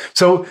dogs.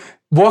 So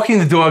walking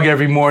the dog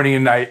every morning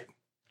and night,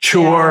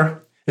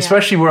 chore,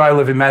 especially where I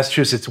live in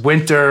Massachusetts,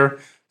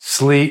 winter,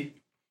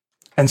 sleet,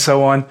 and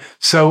so on.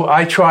 So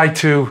I try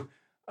to,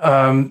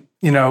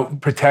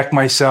 protect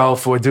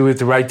myself or do it at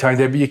the right time,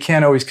 but you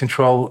can't always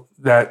control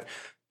that.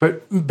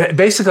 But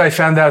basically, I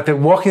found out that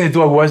walking the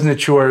dog wasn't a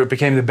chore. It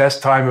became the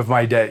best time of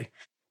my day.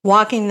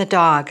 Walking the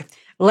dog.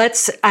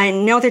 I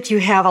know that you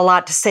have a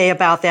lot to say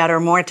about that, or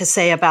more to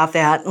say about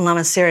that,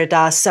 Lama Surya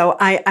Das. So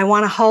I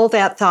want to hold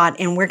that thought,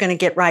 and we're going to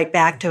get right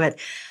back to it.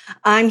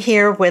 I'm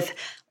here with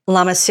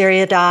Lama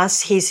Surya Das.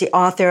 He's the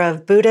author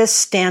of Buddhist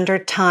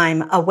Standard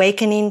Time,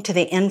 Awakening to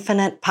the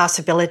Infinite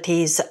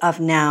Possibilities of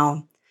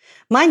Now.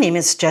 My name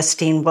is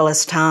Justine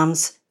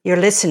Willis-Toms. You're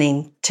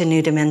listening to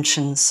New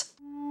Dimensions.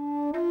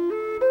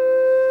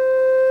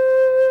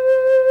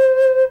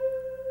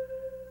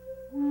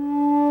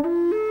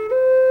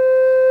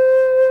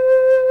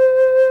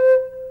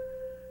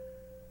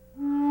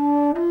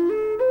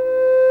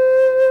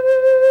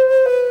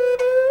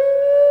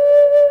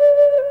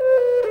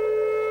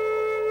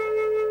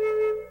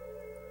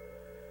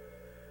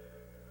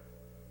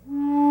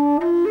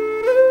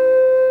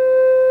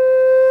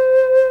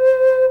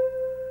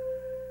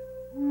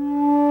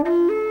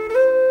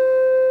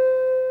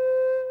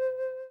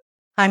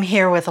 I'm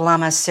here with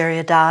Lama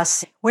Surya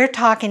Das. We're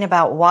talking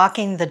about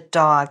walking the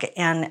dog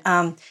and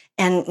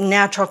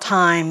natural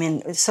time,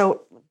 and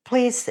so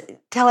please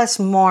tell us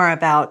more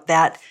about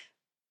that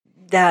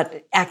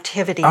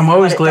activity. I'm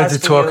always glad to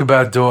talk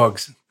about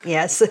dogs.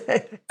 Yes,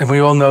 and we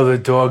all know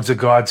that dogs are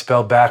God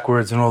spelled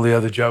backwards and all the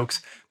other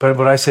jokes. But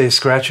what I say is,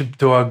 scratch a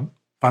dog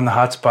on the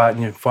hot spot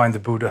and you find the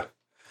Buddha.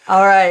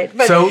 All right,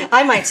 but so,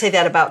 I might say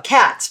that about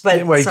cats. But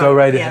anyway, go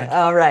right ahead.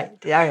 All right.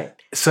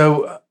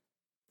 So.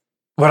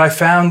 What I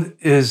found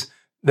is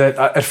that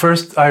at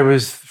first I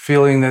was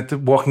feeling that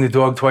walking the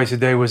dog twice a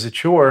day was a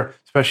chore,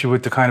 especially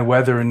with the kind of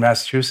weather in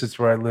Massachusetts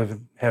where I live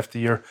half the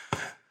year.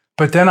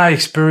 But then I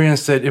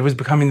experienced that it was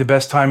becoming the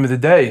best time of the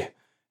day.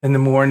 In the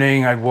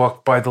morning, I'd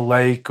walk by the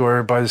lake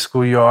or by the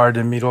schoolyard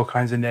and meet all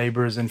kinds of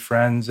neighbors and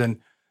friends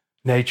and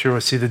nature, or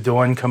see the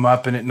dawn come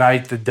up, and at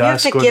night the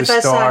dusk or the you have to give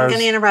us, I'm stars.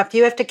 going to interrupt.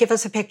 You have to give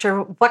us a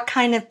picture. What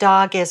kind of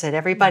dog is it?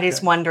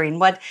 Everybody's wondering.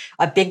 What,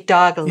 a big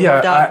dog, a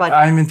little dog?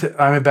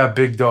 I'm about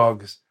big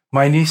dogs.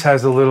 My niece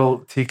has a little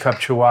teacup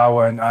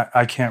chihuahua, and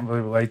I can't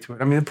really relate to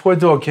it. I mean, the poor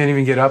dog can't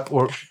even get up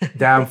or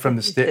down from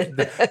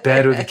the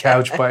bed or the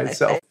couch by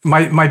itself.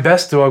 My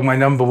best dog, my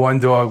number one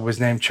dog, was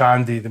named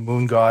Chandi, the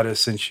moon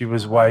goddess, and she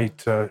was white,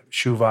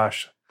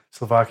 Shuvash,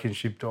 Slovakian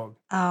sheepdog.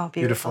 Oh,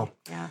 beautiful.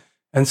 Yeah.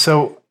 And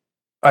so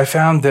I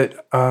found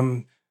that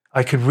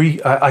I could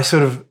I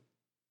sort of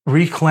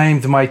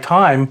reclaimed my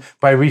time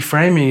by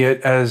reframing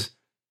it as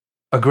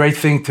a great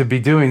thing to be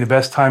doing, the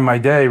best time of my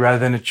day, rather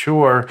than a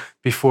chore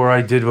before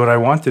I did what I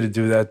wanted to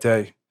do that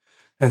day.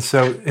 And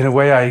so in a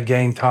way, I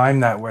gained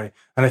time that way.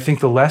 And I think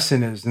the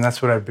lesson is, and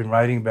that's what I've been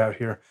writing about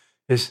here,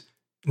 is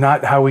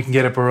not how we can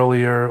get up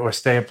earlier or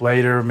stay up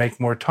later or make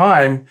more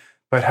time,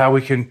 but how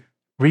we can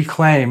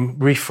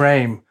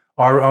reframe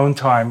our own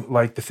time,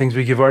 like the things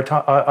we give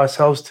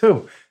ourselves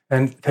to,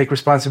 and take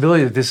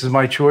responsibility that this is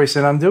my choice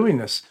and I'm doing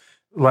this.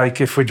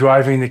 Like if we're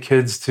driving the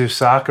kids to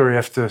soccer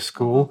after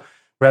school,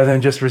 rather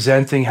than just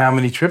resenting how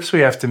many trips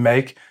we have to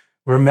make,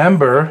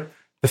 remember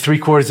the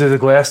 3/4 of the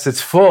glass that's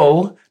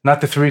full,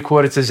 not the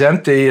 3/4 that's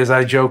empty, as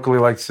I jokingly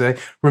like to say.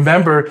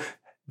 Remember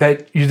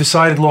that you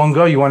decided long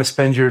ago you want to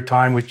spend your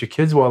time with your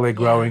kids while they're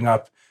growing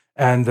up.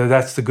 And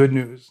that's the good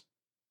news.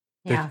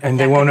 Yeah, and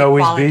they won't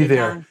always be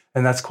there. Time.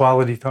 And that's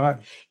quality time.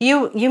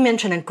 You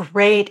mentioned a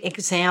great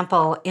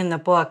example in the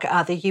book,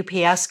 the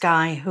UPS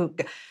guy who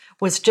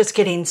was just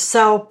getting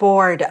so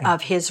bored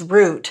of his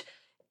route.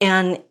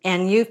 And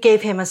you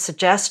gave him a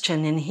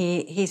suggestion, and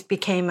he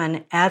became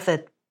an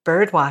avid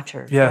bird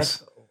watcher.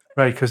 Yes,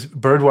 right, because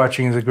bird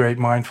watching is a great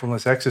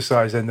mindfulness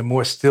exercise, and the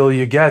more still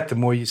you get, the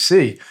more you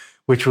see,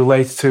 which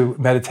relates to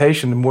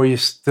meditation. The more you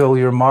still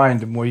your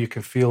mind, the more you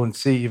can feel and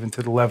see, even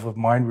to the level of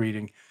mind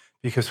reading,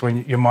 because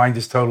when your mind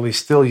is totally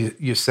still,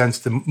 you sense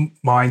the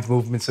mind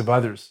movements of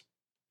others.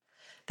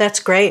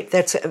 That's great.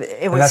 That's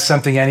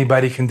something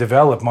anybody can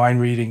develop, mind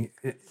reading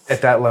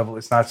at that level.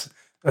 It's not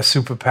a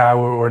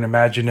superpower or an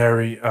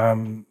imaginary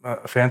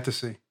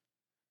fantasy.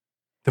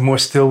 The more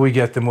still we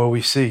get, the more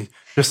we see.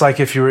 Just like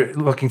if you're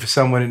looking for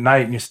someone at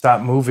night and you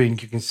stop moving,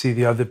 you can see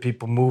the other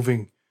people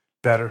moving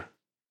better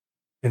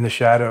in the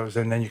shadows,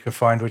 and then you can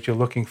find what you're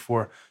looking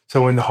for.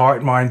 So when the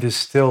heart mind is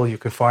still, you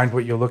can find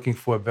what you're looking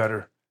for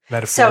better,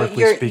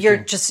 metaphorically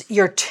speaking.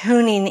 You're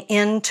tuning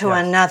into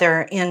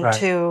another,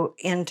 into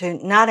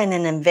not in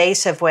an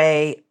invasive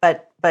way,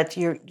 but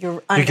you're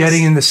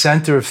getting in the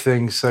center of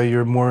things, so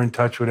you're more in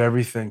touch with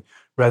everything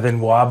rather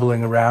than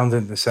wobbling around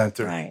in the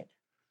center. Right.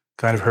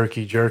 Kind of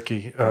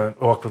herky-jerky,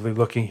 awkwardly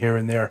looking here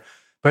and there.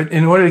 But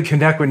in order to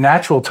connect with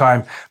natural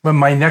time,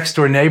 my next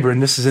door neighbor,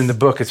 and this is in the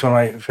book, it's one of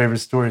my favorite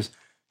stories,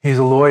 he's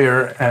a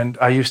lawyer, and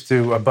I used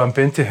to bump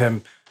into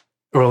him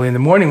early in the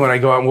morning when I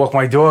go out and walk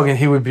my dog, and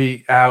he would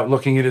be out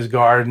looking at his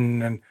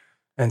garden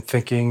and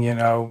thinking,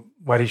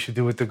 what he should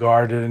do with the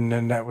garden,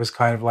 and that was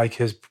kind of like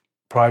his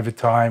private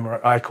time,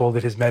 or I called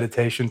it his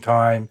meditation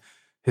time,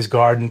 his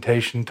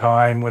gardentation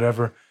time,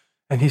 whatever.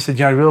 And he said,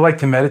 I really like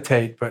to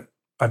meditate, but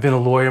I've been a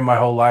lawyer my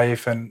whole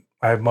life, and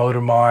I have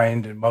motor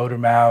mind and motor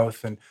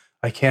mouth, and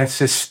I can't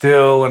sit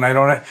still, and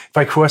if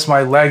I cross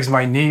my legs,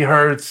 my knee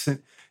hurts.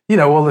 And,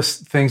 all the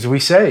things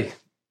we say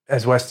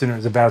as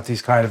Westerners about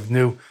these kind of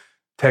new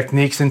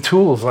techniques and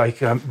tools,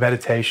 like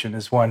meditation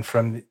is one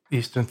from the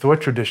Eastern thought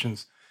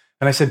traditions.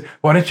 And I said,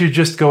 why don't you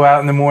just go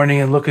out in the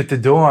morning and look at the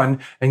dawn,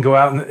 and go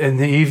out in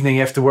the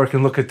evening after work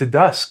and look at the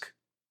dusk?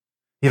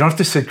 You don't have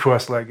to sit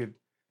cross-legged.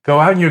 Go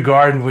out in your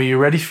garden where you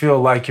already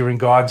feel like you're in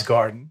God's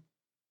garden.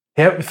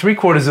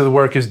 3/4 of the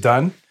work is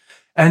done.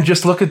 And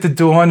just look at the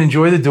dawn,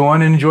 enjoy the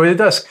dawn, and enjoy the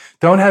dusk.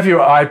 Don't have your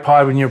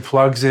iPod when your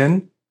plug's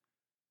in.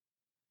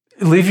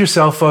 Leave your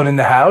cell phone in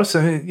the house,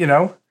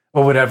 or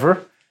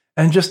whatever,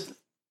 and just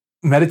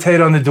meditate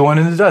on the dawn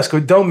and the dusk. Or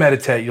don't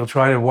meditate. You'll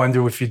try to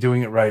wonder if you're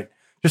doing it right.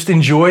 Just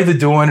enjoy the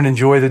dawn and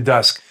enjoy the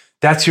dusk.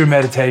 That's your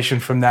meditation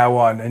from now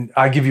on, and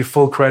I give you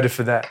full credit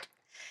for that.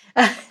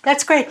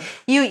 That's great.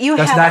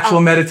 That's natural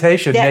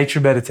meditation,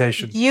 nature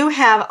meditation. You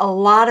have a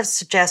lot of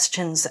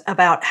suggestions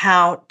about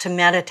how to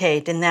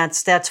meditate, and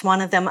that's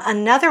one of them.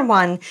 Another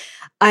one,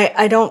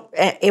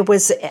 it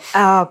was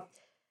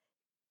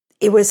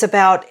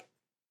about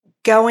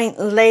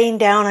laying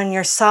down on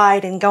your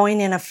side and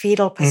going in a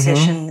fetal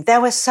position. Mm-hmm.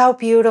 That was so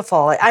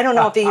beautiful. I don't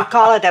know if you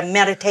call it a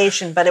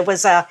meditation, but it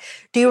was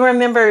do you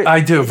remember? I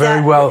do,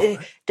 very well.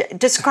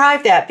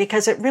 Describe that,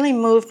 because it really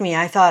moved me.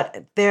 I thought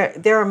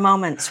there are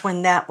moments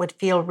when that would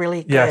feel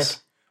really good.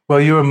 Yes. Well,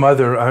 you're a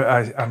mother,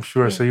 I'm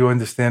sure, so you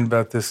understand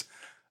about this.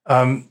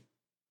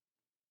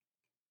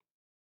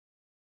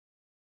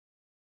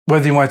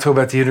 Whether you want to talk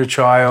about the inner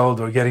child,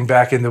 or getting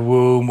back in the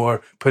womb,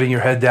 or putting your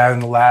head down in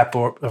the lap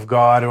of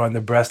God, or on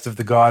the breast of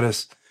the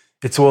goddess,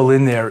 it's all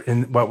in there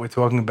in what we're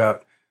talking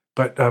about.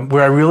 But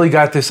where I really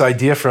got this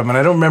idea from, and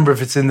I don't remember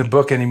if it's in the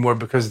book anymore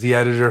because the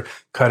editor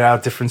cut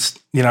out different,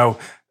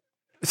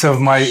 some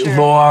of my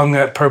long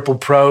purple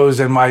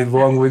prose and my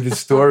long-winded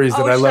stories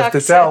that I love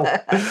to tell.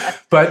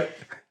 But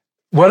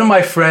One of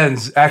my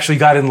friends actually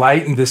got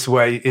enlightened this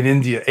way in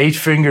India.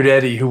 Eight-Fingered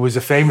Eddie, who was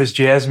a famous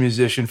jazz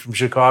musician from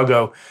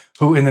Chicago,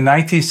 who in the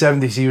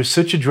 1970s, he was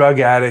such a drug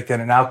addict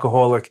and an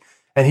alcoholic,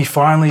 and he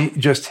finally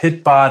just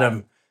hit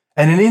bottom.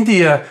 And in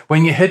India,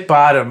 when you hit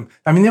bottom,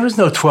 I mean, there was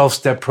no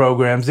 12-step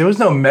programs. There was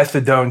no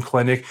methadone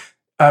clinic.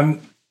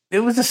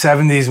 It was the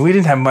 70s. We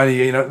didn't have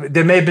money. You know,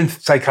 there may have been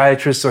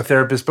psychiatrists or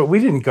therapists, but we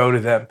didn't go to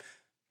them.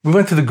 We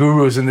went to the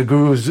gurus, and the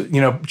gurus,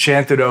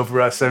 chanted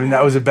over us. I mean,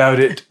 that was about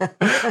it.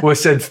 Or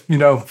said,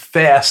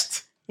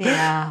 fast.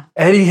 Yeah.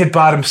 Eddie hit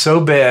bottom so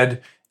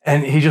bad,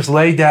 and he just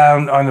lay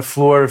down on the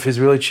floor of his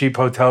really cheap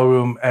hotel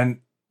room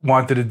and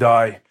wanted to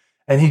die.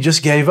 And he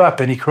just gave up,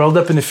 and he curled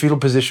up in the fetal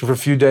position for a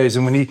few days.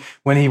 And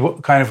when he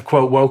kind of,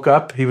 quote, woke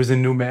up, he was a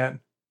new man.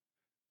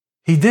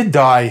 He did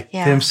die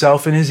to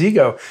himself and his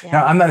ego. Yeah.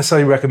 Now, I'm not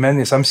necessarily recommending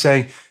this. I'm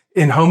saying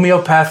in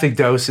homeopathic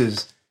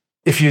doses,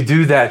 if you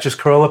do that, just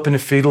curl up in a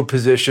fetal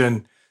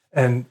position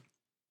and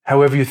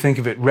however you think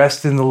of it,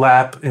 rest in the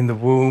lap, in the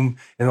womb,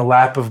 in the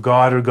lap of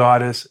God or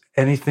goddess,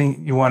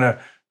 anything you want to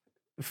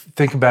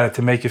think about it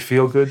to make you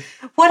feel good.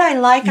 What I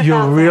like about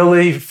you'll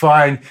really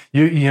find,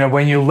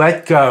 when you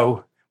let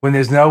go, when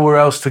there's nowhere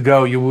else to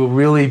go, you will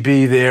really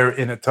be there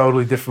in a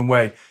totally different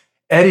way.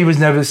 Eddie was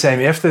never the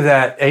same. After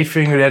that,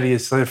 Eight-Fingered Eddie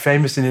is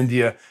famous in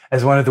India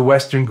as one of the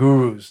Western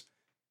gurus.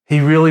 He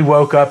really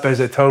woke up as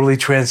a totally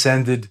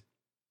transcendent,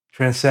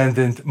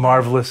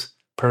 marvelous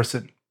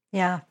person.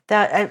 Yeah,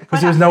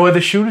 because there was no other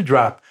shoe to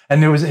drop,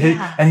 and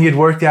and he had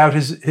worked out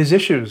his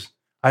issues.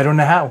 I don't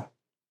know how.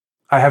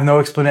 I have no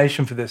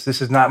explanation for this. This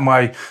is not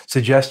my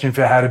suggestion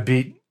for how to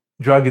beat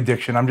drug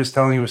addiction. I'm just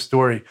telling you a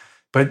story.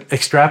 But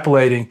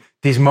extrapolating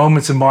these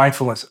moments of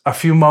mindfulness, a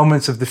few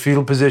moments of the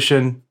fetal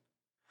position,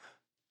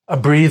 a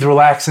breathe,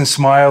 relax, and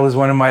smile is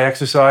one of my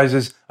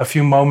exercises. A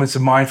few moments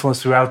of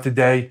mindfulness throughout the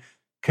day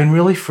can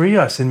really free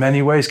us in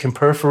many ways, can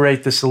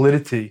perforate the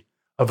solidity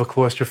of a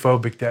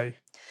claustrophobic day.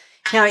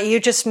 Now, you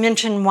just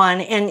mentioned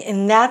one,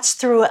 and that's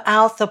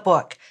throughout the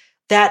book.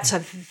 That's a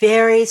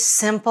very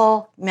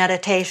simple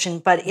meditation,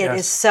 but it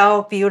is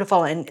so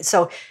beautiful. And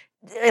so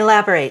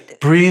elaborate.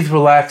 Breathe,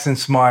 relax, and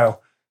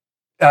smile.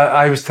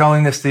 I was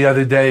telling this the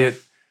other day at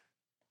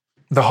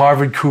the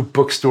Harvard Coop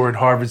bookstore in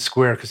Harvard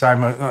Square, because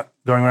I'm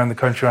going around the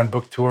country on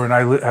book tour, and I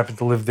happen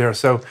to live there.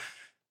 So,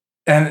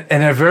 and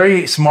a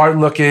very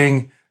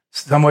smart-looking,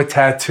 somewhat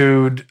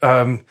tattooed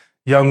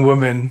young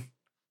woman,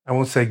 I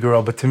won't say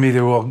girl, but to me,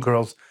 they were all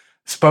girls,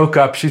 spoke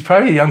up. She's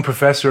probably a young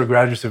professor or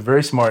graduate student,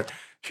 very smart.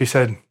 She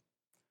said,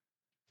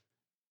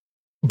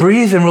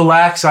 breathe and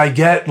relax, I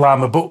get,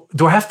 Lama, but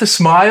do I have to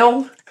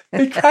smile?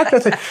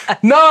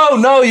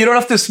 No, you don't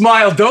have to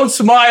smile. Don't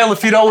smile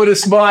if you don't want to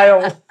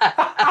smile.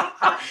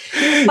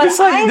 It's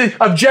like the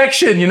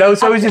objection,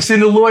 it's always just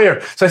in the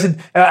lawyer. So I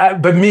said,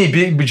 but me,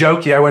 be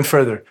jokey, I went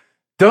further.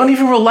 Don't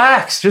even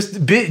relax.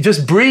 Just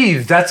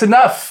breathe. That's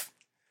enough.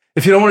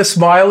 If you don't want to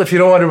smile, if you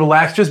don't want to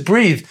relax, just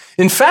breathe.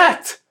 In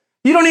fact,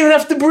 you don't even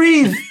have to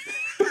breathe.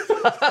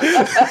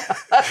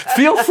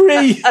 Feel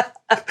free.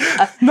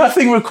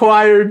 Nothing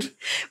required.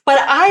 But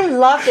I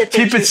loved it.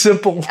 Keep it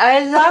simple.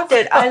 I loved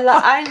it. I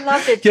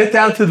loved it. Get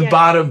down to the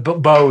bottom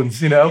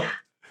bones,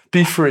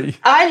 Be free.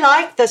 I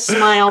like the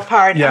smile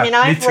part. Yeah,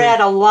 I've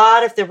read a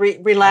lot of the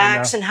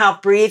relax and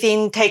how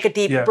breathing, take a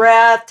deep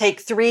breath,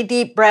 take 3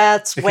 deep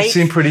breaths, it wait. It can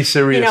seem pretty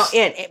serious.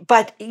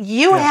 But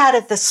you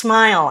added the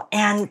smile,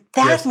 and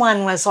that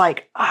one was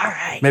like, all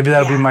right. Maybe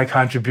that'll be my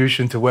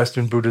contribution to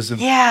Western Buddhism.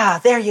 Yeah,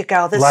 there you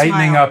go. The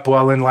lightening smile. Up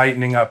while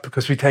enlightening up,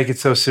 because we take it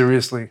so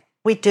seriously.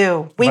 We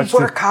do. We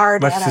work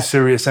hard at it. Much too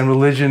serious. And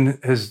religion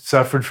has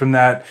suffered from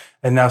that,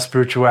 and now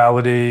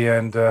spirituality,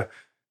 and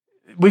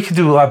we could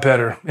do a lot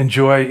better. And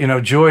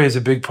joy, joy is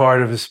a big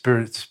part of the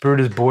spirit. The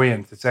spirit is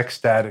buoyant. It's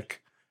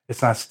ecstatic.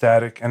 It's not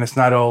static, and it's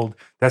not old.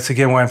 That's,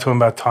 again, why I'm talking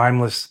about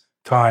timeless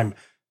time,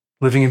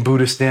 living in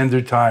Buddha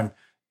standard time.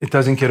 It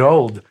doesn't get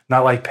old,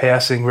 not like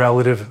passing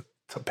relative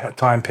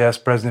time,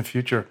 past, present,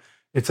 future.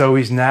 It's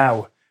always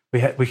now.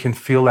 We can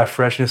feel that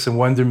freshness and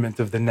wonderment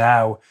of the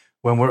now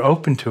when we're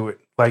open to it.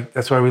 Like,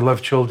 that's why we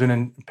love children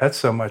and pets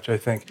so much, I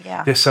think.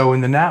 Yeah. They're so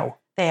in the now.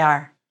 They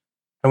are.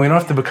 And we don't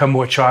have to become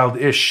more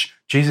childish.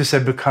 Jesus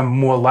said, become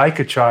more like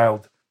a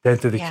child to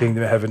enter the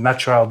kingdom of heaven. Not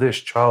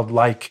childish,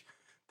 childlike.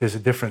 There's a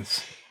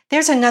difference.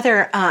 There's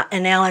another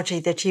analogy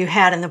that you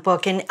had in the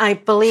book, and I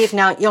believe,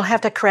 now you'll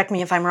have to correct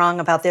me if I'm wrong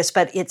about this,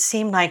 but it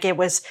seemed like it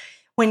was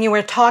when you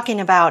were talking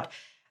about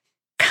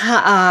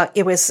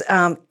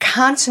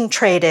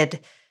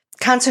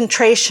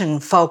concentration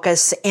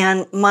focus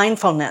and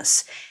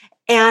mindfulness.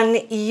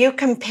 And you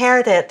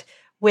compared it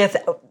with,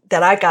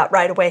 that I got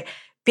right away,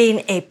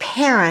 being a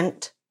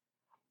parent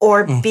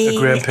or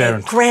being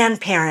a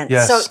grandparent.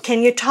 Yes. So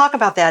can you talk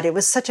about that? It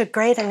was such a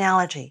great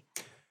analogy.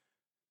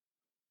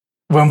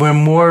 When we're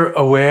more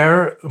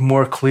aware,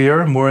 more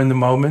clear, more in the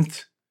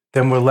moment,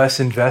 then we're less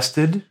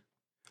invested.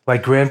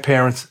 Like,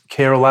 grandparents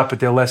care a lot, but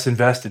they're less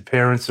invested.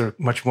 Parents are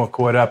much more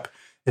caught up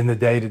in the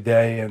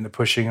day-to-day and the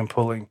pushing and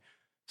pulling.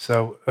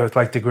 So it's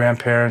like the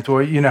grandparent,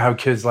 or how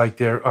kids like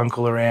their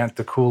uncle or aunt,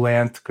 the cool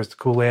aunt, because the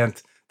cool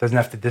aunt doesn't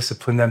have to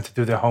discipline them to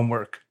do their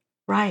homework.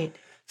 Right.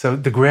 So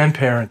the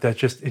grandparent that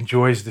just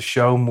enjoys the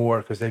show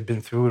more because they've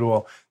been through it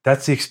all,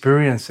 that's the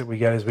experience that we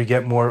get as we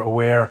get more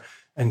aware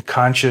and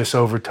conscious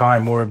over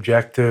time, more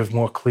objective,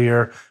 more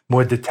clear,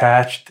 more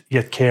detached,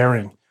 yet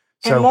caring.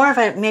 So, and more of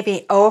a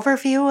maybe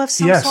overview of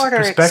some sort,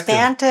 or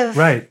expansive.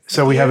 Right.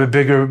 So we have a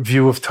bigger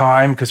view of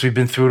time because we've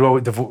been through it all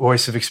with the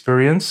voice of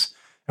experience.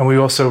 And we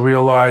also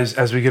realize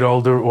as we get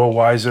older or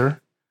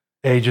wiser,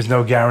 age is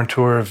no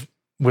guarantor of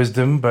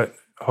wisdom, but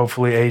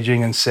hopefully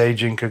aging and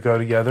saging could go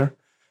together.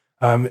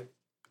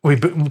 We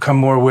become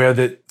more aware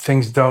that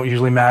things don't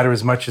usually matter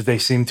as much as they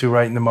seem to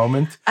right in the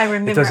moment. I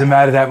remember. It doesn't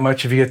matter that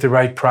much if you get the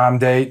right prom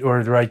date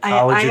or the right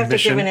college admission. I have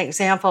to give an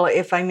example,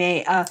 if I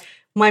may.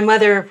 My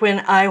mother,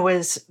 when I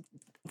was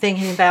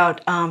thinking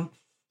about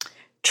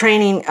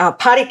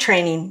potty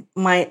training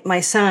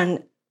my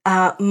son,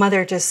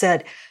 mother just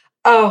said,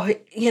 "Oh,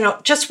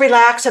 just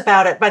relax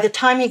about it. By the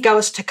time he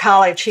goes to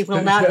college, he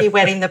will not be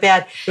wetting the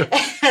bed."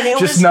 And it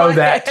just know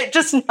that.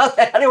 Just know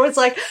that. It was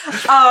like,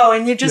 oh,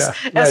 and you just,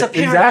 as a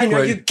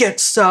parent, you get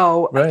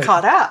so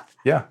caught up.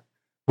 Yeah.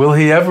 Will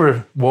he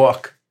ever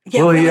walk?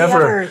 Yeah, will he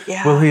ever?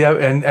 Yeah. Will he ever?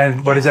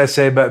 And what does that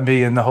say about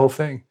me and the whole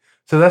thing?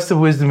 So that's the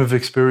wisdom of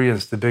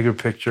experience, the bigger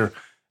picture,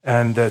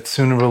 and that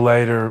sooner or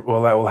later,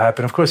 well, that will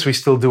happen. Of course, we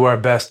still do our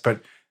best,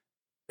 but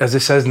as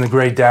it says in the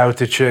great Tao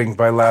Te Ching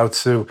by Lao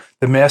Tzu,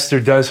 the master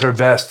does her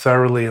best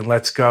thoroughly and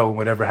lets go, and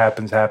whatever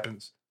happens,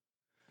 happens.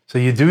 So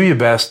you do your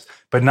best,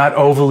 but not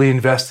overly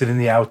invested in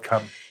the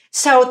outcome.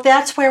 So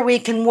that's where we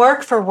can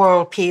work for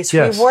world peace.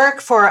 Yes. We work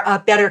for a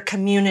better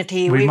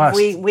community.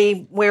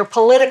 We're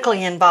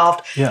politically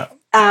involved. Yeah.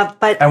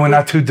 And we're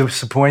not too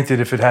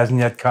disappointed if it hasn't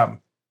yet come.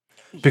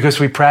 Because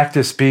we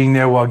practice being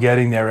there while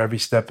getting there every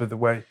step of the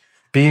way.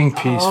 Being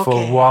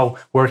peaceful while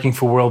working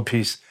for world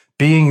peace.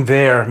 Being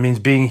there means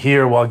being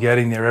here while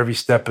getting there every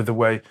step of the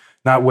way,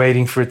 not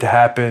waiting for it to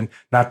happen,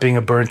 not being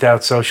a burnt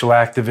out social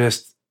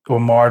activist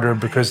or martyr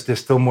because there's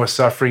still more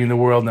suffering in the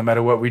world no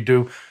matter what we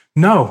do.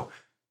 No,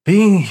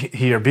 being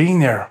here, being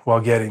there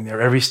while getting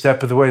there every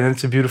step of the way. Then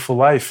it's a beautiful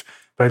life.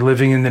 By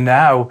living in the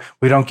now,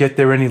 we don't get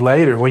there any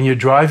later. When you're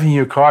driving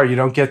your car, you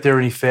don't get there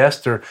any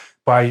faster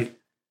by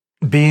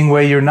being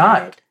where you're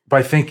not,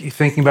 by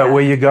thinking about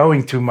where you're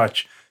going too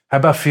much. How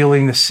about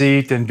feeling the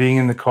seat and being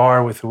in the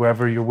car with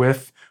whoever you're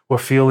with? Or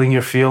feeling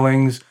your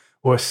feelings,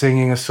 or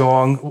singing a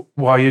song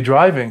while you're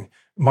driving.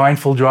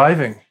 Mindful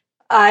driving.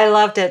 I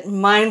loved it.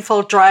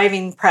 Mindful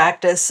driving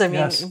practice. I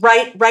mean,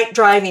 right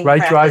driving.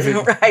 Right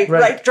practice. driving.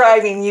 Right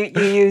driving. You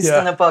used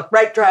in the book.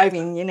 Right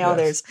driving.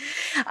 There's.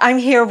 I'm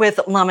here with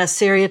Lama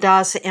Surya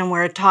Das, and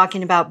we're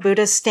talking about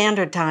Buddhist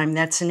Standard Time.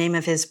 That's the name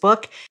of his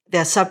book.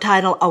 The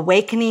subtitle: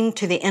 Awakening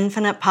to the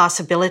Infinite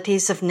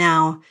Possibilities of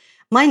Now.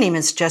 My name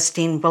is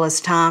Justine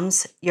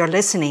Willis-Toms. You're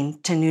listening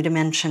to New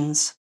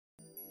Dimensions.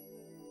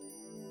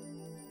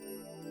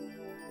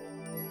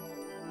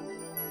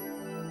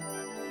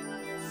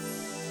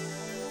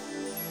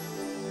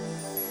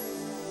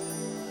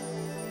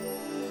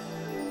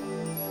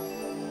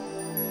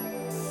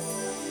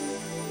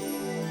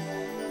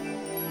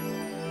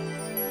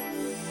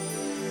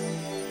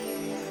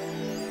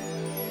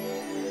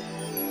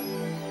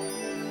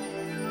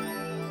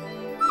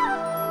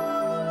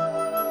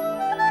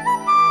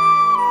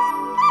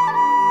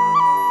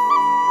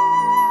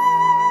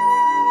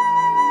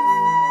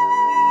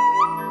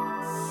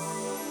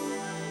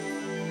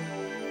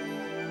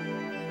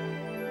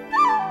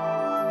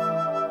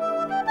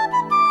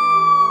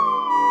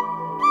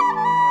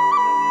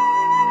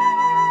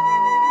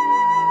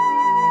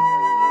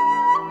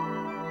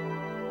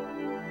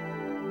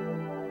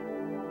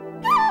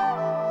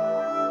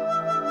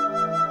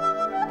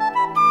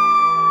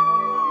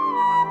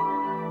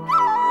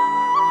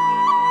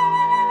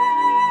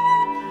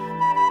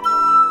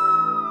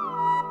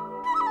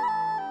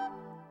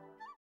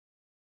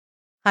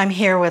 I'm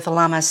here with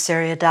Lama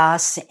Surya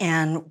Das,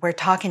 and we're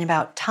talking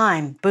about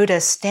time,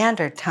 Buddhist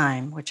Standard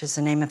Time, which is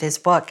the name of his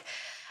book.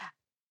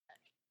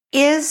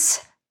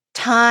 Is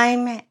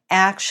time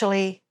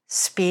actually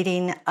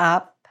speeding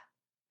up?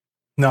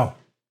 No,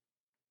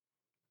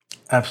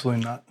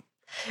 absolutely not.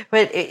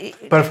 But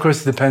of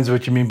course, it depends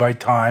what you mean by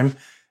time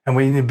and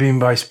what you mean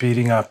by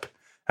speeding up.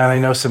 And I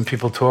know some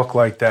people talk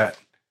like that.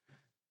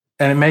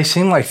 And it may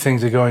seem like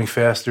things are going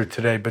faster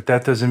today, but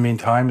that doesn't mean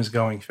time is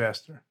going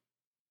faster.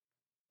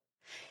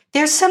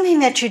 There's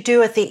something that you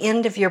do at the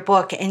end of your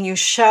book, and you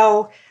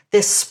show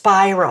this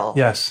spiral.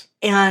 Yes.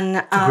 And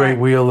the great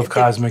wheel of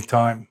cosmic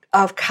time.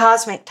 Of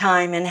cosmic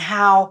time, and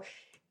how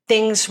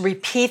things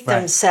repeat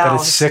themselves.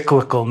 But it's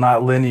cyclical,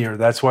 not linear.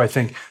 That's why I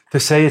think to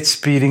say it's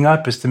speeding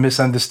up is to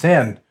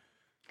misunderstand.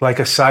 Like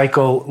a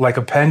cycle, like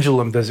a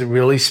pendulum, does it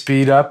really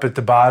speed up at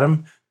the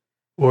bottom?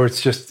 Or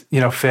it's just,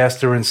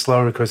 faster and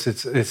slower because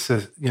it's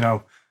a,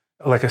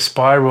 like a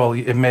spiral.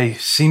 It may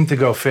seem to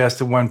go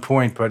fast at one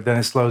point, but then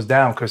it slows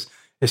down because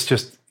it's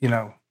just,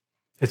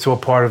 it's all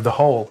part of the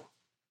whole.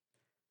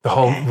 The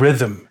whole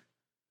rhythm,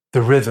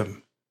 the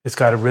rhythm. It's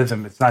got a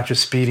rhythm. It's not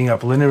just speeding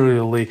up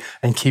linearly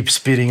and keep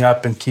speeding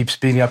up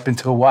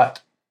until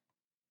what?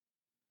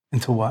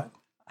 Until what?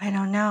 I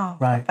don't know.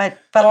 Right. But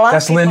a lot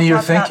That's of people linear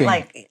talk about, thinking.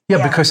 like,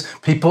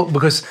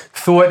 Because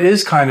thought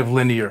is kind of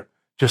linear,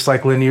 just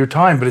like linear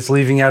time, but it's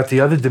leaving out the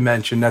other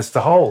dimension. That's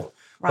the whole,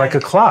 like a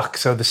Right. clock.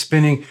 So the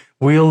spinning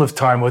wheel of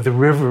time, or the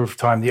river of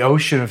time, the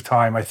ocean of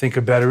time, I think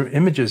are better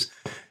images.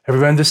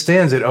 Everyone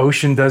understands that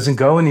ocean doesn't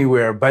go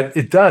anywhere, but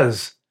it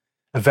does.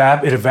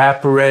 It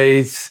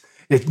evaporates.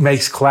 It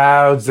makes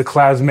clouds. The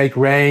clouds make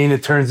rain.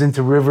 It turns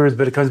into rivers,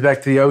 but it comes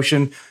back to the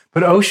ocean.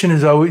 But ocean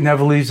is always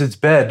never leaves its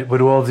bed with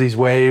all of these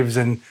waves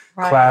and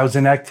Right. clouds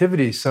and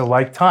activities. So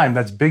like time,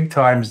 that's big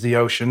time is the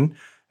ocean,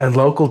 and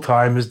local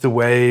time is the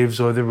waves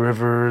or the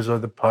rivers or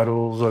the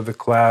puddles or the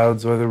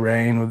clouds or the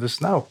rain or the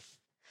snow.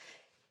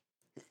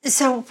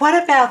 So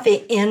what about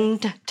the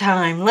end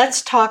time?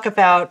 Let's talk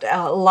about,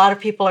 a lot of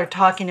people are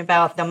talking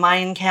about the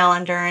Mayan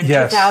calendar in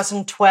Yes.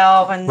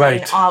 2012. And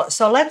then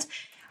Right.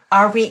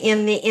 are we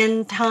in the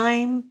end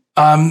time?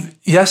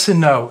 Yes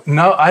and no.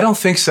 No, I don't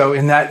think so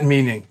in that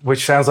meaning,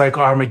 which sounds like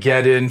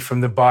Armageddon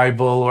from the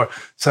Bible, or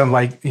some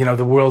like,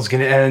 the world's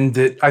going to end.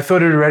 I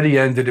thought it already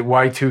ended at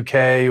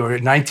Y2K or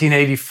at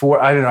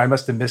 1984. I don't know. I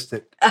must have missed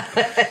it.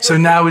 So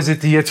now is it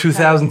the year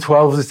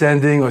 2012 that's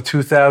ending, or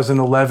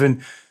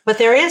 2011? But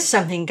there is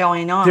something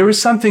going on. There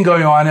is something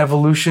going on.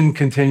 Evolution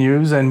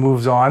continues and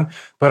moves on,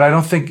 but I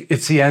don't think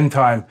it's the end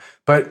time.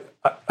 But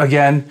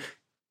again,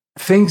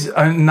 things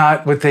are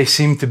not what they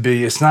seem to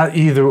be. It's not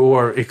either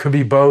or. It could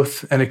be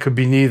both, and it could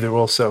be neither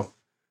also.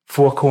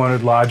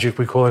 Four-cornered logic,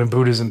 we call it in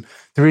Buddhism.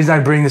 The reason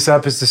I bring this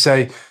up is to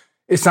say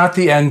it's not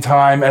the end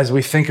time as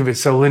we think of it,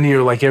 so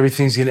linear, like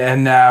everything's going to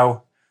end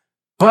now.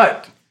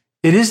 But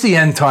it is the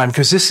end time,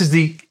 because this is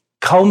the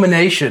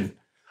culmination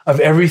of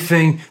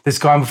everything that's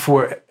gone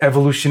before,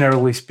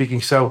 evolutionarily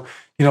speaking. So,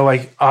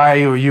 like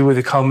I or you were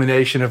the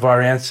culmination of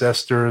our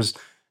ancestors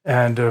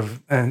and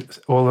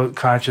all the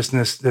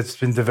consciousness that's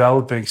been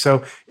developing.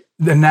 So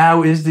the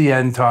now is the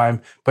end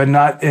time, but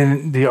not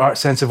in the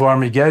sense of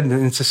Armageddon.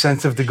 It's a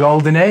sense of the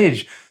golden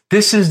age.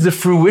 This is the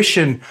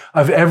fruition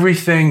of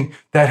everything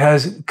that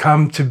has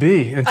come to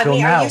be until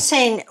now. Are you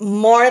saying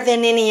more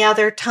than any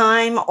other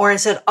time, or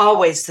is it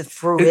always the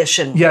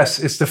fruition? Yes,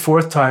 it's the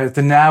fourth time.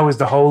 The now is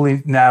the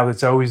holy now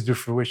that's always the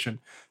fruition.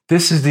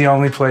 This is the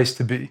only place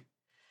to be.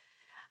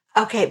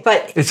 Okay,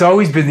 but It's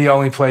always been the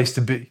only place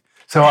to be.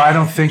 So I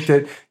don't think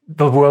that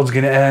the world's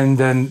going to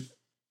end and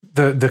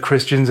the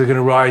Christians are going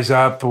to rise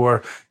up,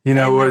 or, and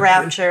or the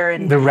rapture.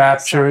 And the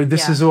rapture. stuff,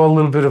 This yeah. is all a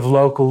little bit of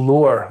local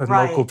lore and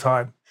Right. local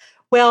time.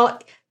 Well,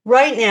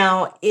 right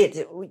now,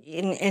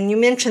 and you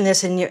mentioned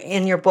this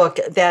in your book,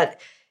 that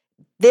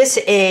this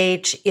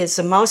age is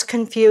the most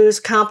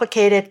confused,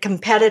 complicated,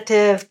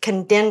 competitive,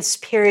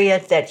 condensed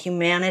period that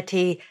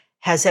humanity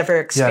has ever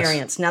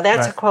experienced. Now,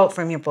 that's a Right. quote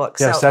from your book.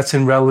 Yes, so that's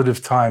in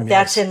relative time.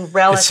 that's yes. in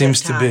relative It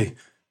seems time. to be.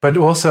 But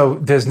also,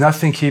 there's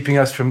nothing keeping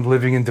us from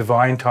living in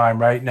divine time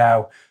right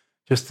now,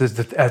 just as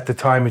at the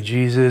time of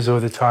Jesus or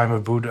the time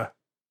of Buddha.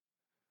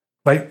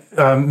 Like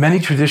many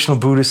traditional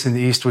Buddhists in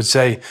the East would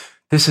say,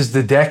 this is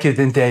the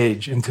decadent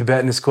age. In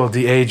Tibetan, it's called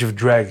the age of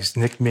dregs,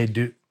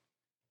 Nikmedu.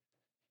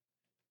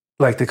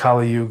 Like the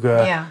Kali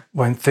Yuga,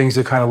 when things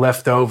are kind of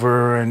left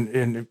over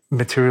and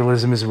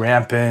materialism is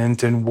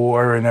rampant and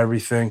war and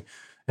everything,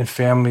 and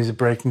families are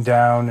breaking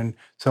down and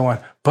so on.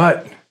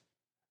 But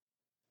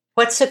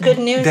what's the good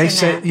news they in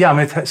say, that? I'm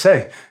going to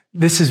say,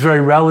 this is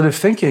very relative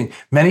thinking.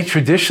 Many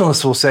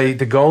traditionalists will say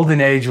the golden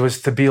age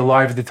was to be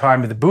alive at the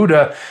time of the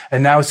Buddha,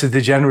 and now it's the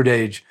degenerate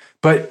age.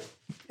 But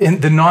in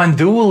the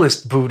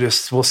non-dualist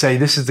Buddhists will say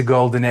this is the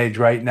golden age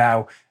right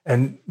now,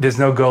 and there's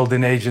no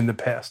golden age in the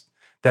past.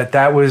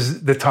 That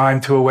was the time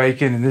to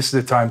awaken, and this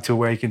is the time to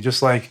awaken.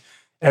 Just like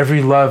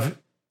every love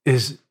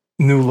is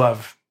new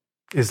love,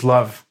 is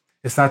love.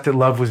 It's not that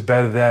love was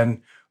better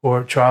than,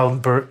 or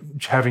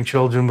having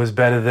children was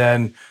better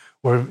than,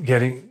 or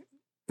getting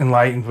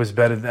enlightened was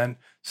better than.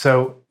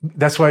 So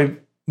that's why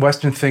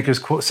Western thinkers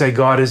say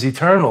God is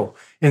eternal.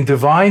 In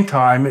divine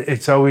time,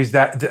 it's always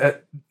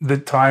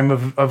the time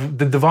of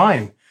the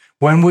divine.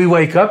 When we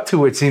wake up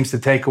to it, seems to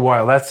take a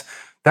while.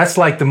 That's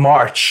like the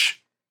march.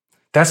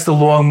 That's the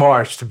long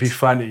march, to be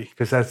funny,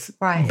 because that's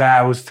Right.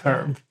 Mao's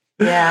term.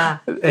 Yeah.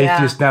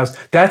 Atheist Mao's.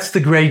 That's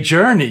the great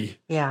journey.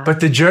 Yeah. But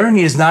the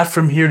journey is not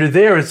from here to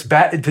there.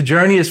 The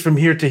journey is from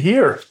here to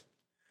here,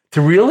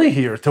 to really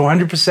here, to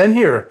 100%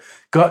 here.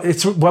 God,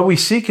 it's what we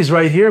seek is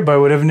right here by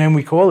whatever name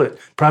we call it.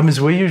 Problem is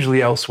we're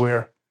usually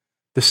elsewhere,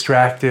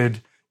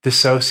 distracted,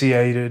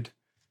 dissociated,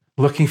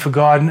 looking for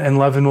God and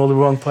love in all the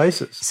wrong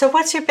places. So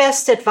what's your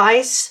best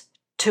advice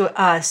to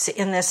us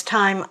in this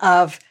time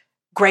of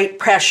great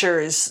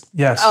pressures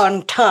Yes.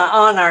 on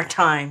our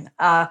time?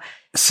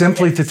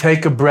 Simply to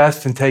take a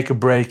breath and take a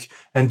break,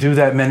 and do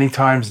that many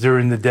times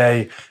during the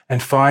day,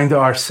 and find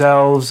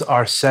ourselves,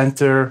 our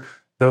center,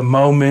 the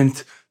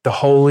moment, the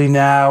holy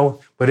now,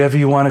 whatever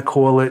you want to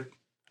call it,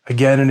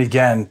 again and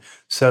again,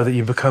 so that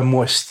you become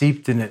more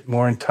steeped in it,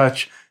 more in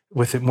touch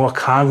with it, more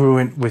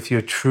congruent with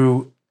your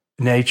true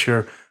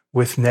nature,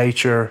 with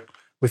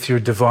your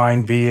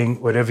divine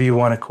being, whatever you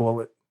want to call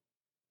it.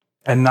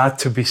 And not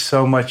to be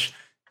so much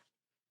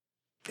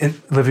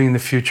living in the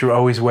future,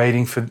 always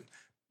waiting for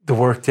the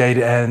work day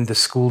to end, the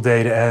school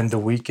day to end, the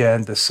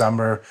weekend, the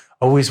summer,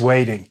 always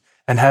waiting.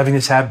 And having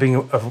this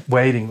habit of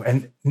waiting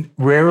and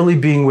rarely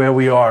being where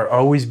we are,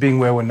 always being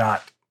where we're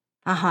not.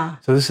 Uh-huh.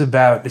 So this is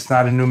about, it's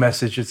not a new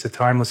message, it's a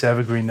timeless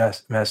evergreen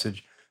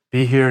message.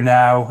 Be here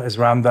now, as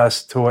Ram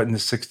Dass taught in the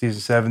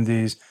 60s and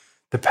 70s,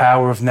 the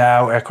power of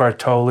now, Eckhart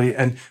Tolle.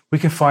 And we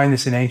can find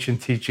this in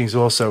ancient teachings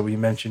also. We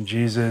mentioned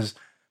Jesus,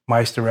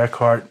 Meister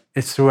Eckhart.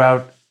 It's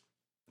throughout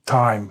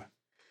time.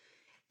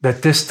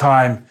 That this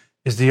time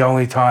is the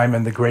only time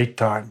and the great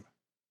time,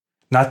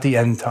 not the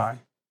end time.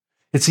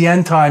 It's the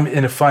end time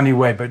in a funny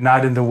way, but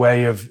not in the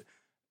way of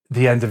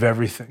the end of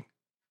everything.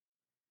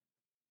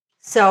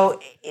 So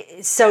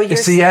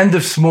it's the end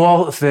of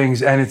small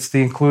things, and it's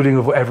the including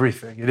of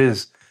everything. It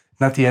is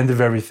not the end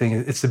of everything.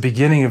 It's the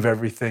beginning of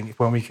everything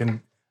when we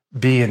can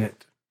be in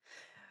it.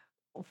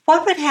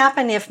 What would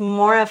happen if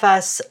more of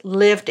us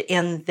lived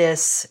in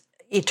this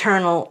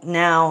eternal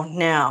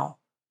now?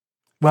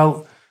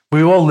 Well,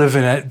 we all live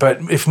in it, but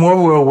if more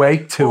were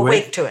awake to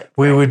it,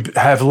 we would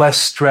have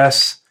less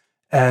stress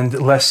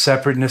and less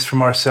separateness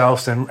from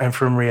ourselves and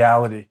from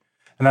reality.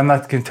 And I'm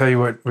not going to tell you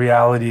what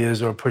reality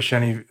is or push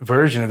any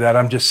version of that.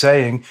 I'm just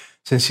saying,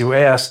 since you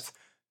asked,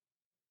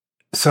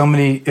 so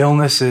many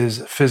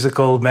illnesses,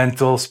 physical,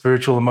 mental,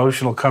 spiritual,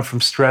 emotional, come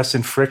from stress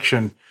and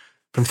friction,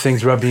 from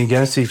things rubbing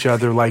against each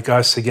other, like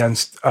us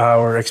against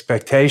our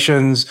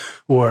expectations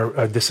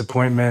or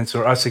disappointments,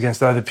 or us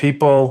against other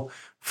people,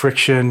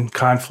 friction,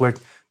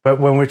 conflict. But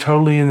when we're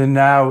totally in the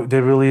now,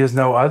 there really is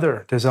no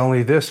other. There's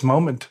only this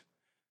moment.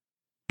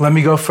 Let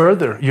me go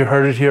further. You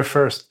heard it here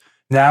first.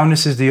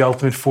 Nowness is the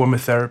ultimate form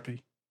of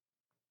therapy.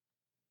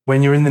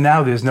 When you're in the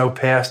now, there's no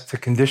past to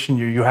condition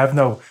you. You have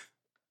no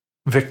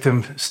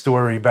victim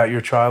story about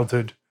your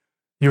childhood.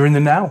 You're in the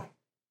now.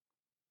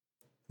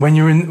 When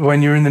you're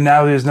in the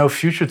now, there's no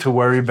future to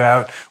worry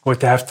about or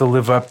to have to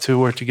live up to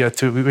or to get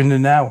to. We're in the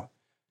now.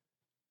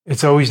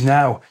 It's always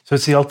now. So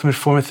it's the ultimate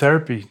form of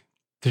therapy.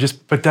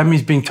 But that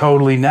means being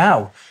totally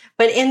now.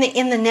 But in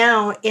the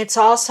now, it's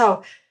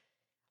also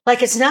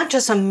like it's not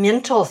just a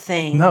mental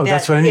thing. No,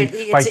 that's what I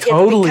mean. By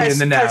totally in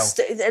the now.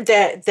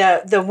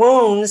 The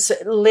wounds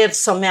live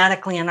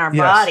somatically in our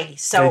body.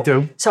 So they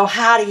do. So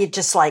how do you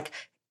just like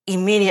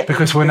immediately?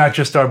 Because we're not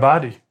just our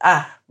body.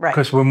 Right.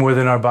 Because we're more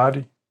than our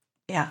body.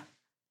 Yeah.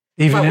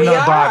 Even in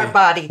our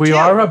body. We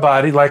are our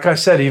body. Like I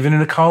said, even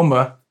in a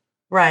coma.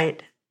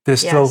 Right.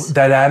 There's still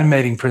that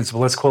animating principle.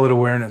 Let's call it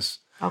awareness.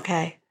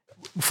 Okay.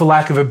 For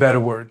lack of a better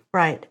word.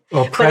 Right.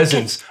 Or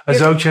presence. A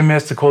Dzogchen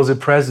master calls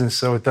it presence,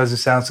 so it doesn't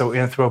sound so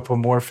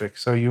anthropomorphic,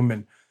 so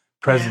human.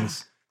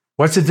 Presence. Yeah.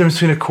 What's the difference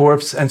between a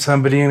corpse and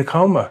somebody in a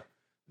coma?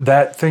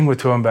 That thing we're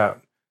talking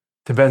about.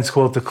 Tibetans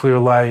call it the clear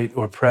light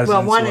or presence.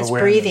 Well, one is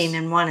awareness. breathing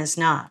and one is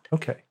not.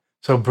 Okay.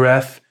 So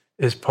breath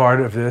is part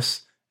of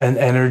this, and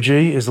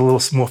energy is a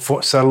little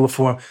more subtle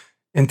form.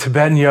 In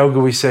Tibetan yoga,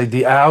 we say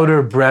the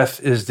outer breath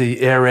is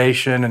the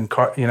aeration and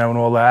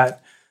all that.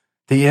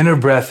 The inner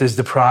breath is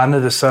the prana,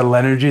 the subtle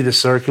energy that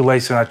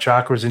circulates in our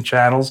chakras and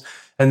channels.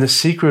 And the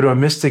secret or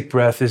mystic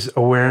breath is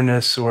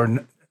awareness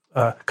or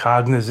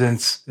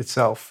cognizance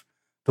itself,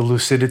 the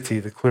lucidity,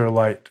 the clear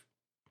light.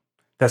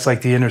 That's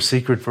like the inner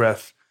secret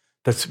breath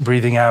that's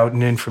breathing out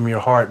and in from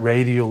your heart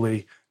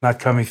radially, not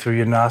coming through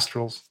your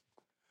nostrils.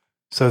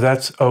 So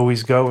that's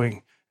always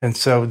going. And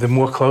so the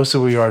more closer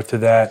we are to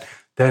that,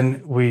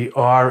 then we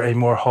are a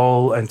more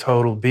whole and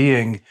total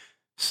being.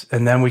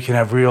 And then we can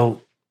have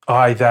real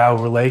I-thou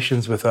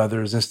relations with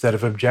others instead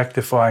of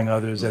objectifying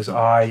others as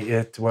I,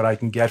 it, what I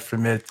can get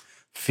from it,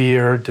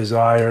 fear,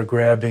 desire,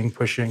 grabbing,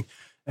 pushing.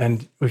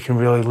 And we can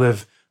really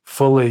live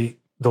fully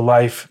the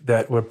life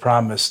that we're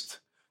promised,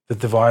 the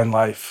divine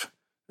life,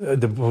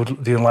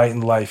 the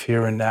enlightened life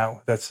here and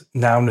now. That's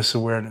nowness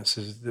awareness,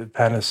 is the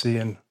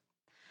Panacean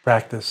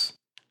practice.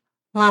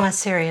 Lama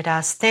Surya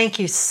Das, thank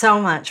you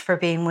so much for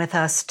being with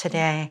us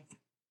today.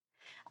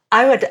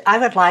 I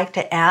would like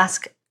to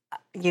ask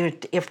you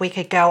if we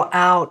could go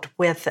out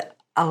with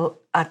a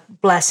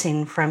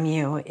blessing from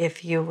you,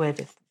 if you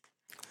would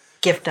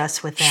gift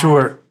us with that.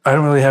 Sure. I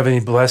don't really have any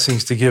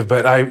blessings to give,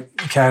 but I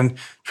can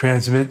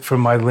transmit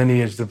from my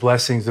lineage the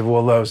blessings of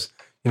all those,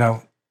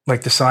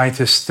 like the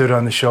scientists stood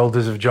on the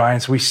shoulders of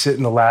giants. We sit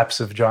in the laps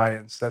of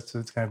giants. That's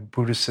a kind of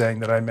Buddhist saying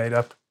that I made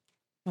up.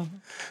 Mm-hmm.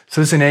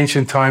 So this is an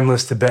ancient,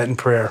 timeless Tibetan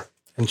prayer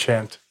and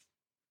chant.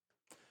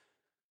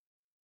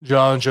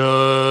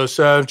 Jancha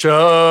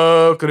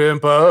Samcha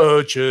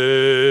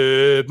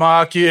Krimpoche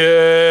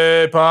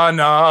Makye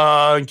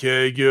Panan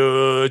Ke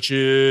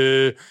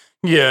Gyuchi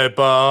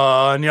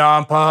Yepa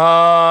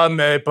Nyampa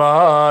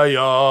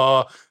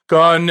Mepaya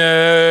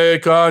Kane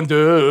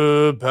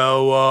Kandu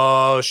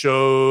Pelwa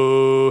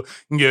Sho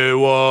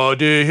Gewa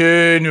Di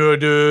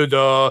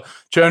Hinududa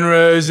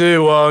Chenrezi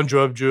Wan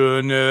Drop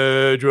June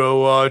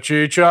Drowa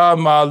Chicha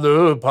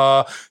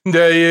Malupa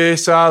Dei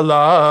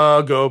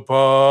Sala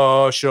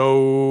Gopa Sho.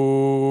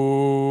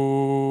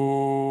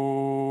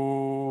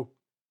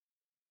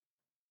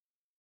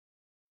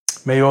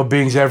 May all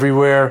beings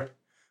everywhere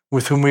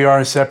with whom we are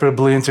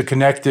inseparably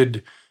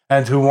interconnected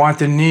and who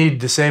want and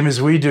need the same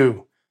as we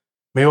do,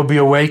 May all be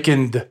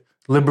awakened,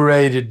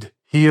 liberated,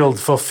 healed,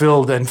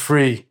 fulfilled, and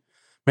free.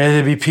 May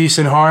there be peace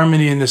and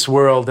harmony in this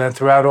world and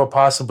throughout all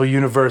possible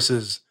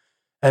universes,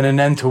 and an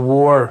end to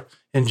war,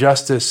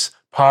 injustice,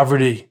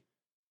 poverty,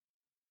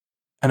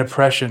 and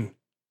oppression.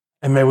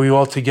 And may we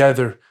all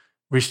together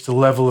reach the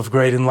level of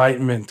great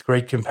enlightenment,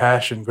 great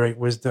compassion, great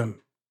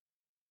wisdom,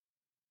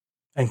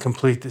 and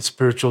complete the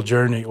spiritual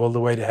journey all the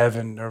way to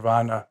heaven,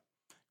 nirvana,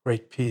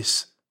 great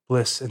peace,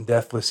 bliss, and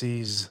deathless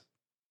ease.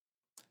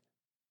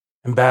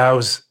 And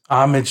bows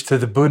homage to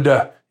the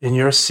Buddha in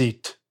your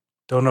seat.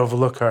 Don't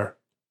overlook her.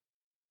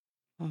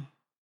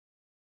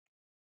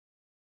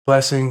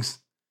 Blessings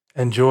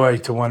and joy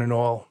to one and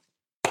all.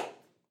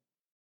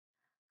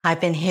 I've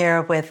been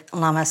here with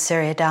Lama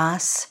Surya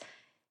Das.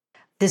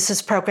 This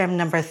is program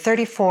number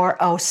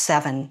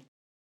 3407.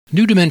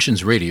 New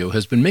Dimensions Radio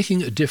has been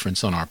making a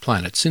difference on our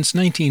planet since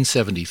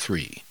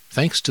 1973,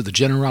 thanks to the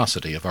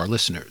generosity of our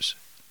listeners.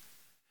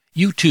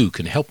 You too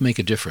can help make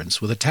a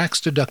difference with a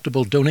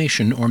tax-deductible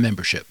donation or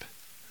membership.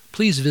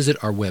 Please visit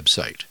our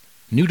website,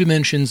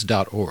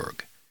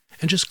 newdimensions.org,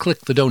 and just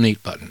click the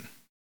donate button.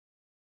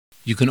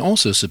 You can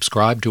also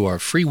subscribe to our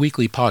free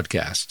weekly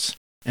podcasts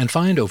and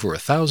find over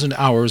 1,000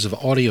 hours of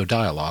audio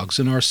dialogues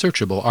in our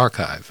searchable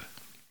archive.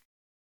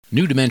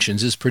 New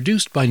Dimensions is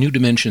produced by New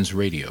Dimensions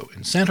Radio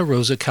in Santa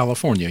Rosa,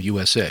 California,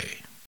 USA.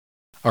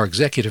 Our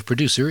executive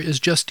producer is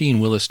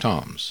Justine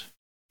Willis-Toms.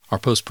 Our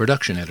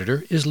post-production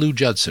editor is Lou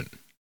Judson.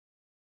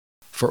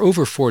 For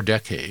over 4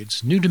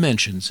 decades, New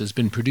Dimensions has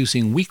been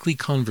producing weekly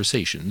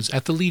conversations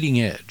at the leading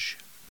edge.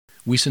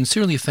 We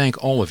sincerely thank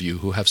all of you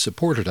who have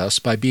supported us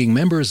by being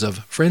members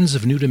of Friends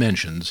of New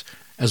Dimensions,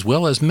 as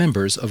well as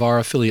members of our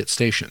affiliate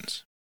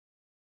stations.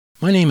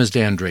 My name is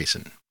Dan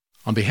Drayson.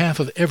 On behalf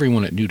of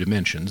everyone at New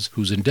Dimensions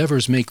whose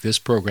endeavors make this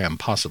program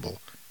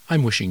possible,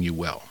 I'm wishing you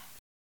well.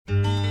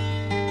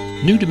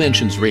 New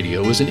Dimensions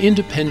Radio is an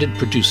independent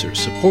producer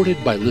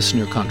supported by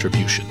listener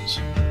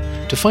contributions.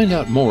 To find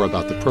out more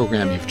about the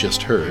program you've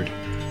just heard,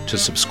 to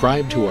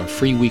subscribe to our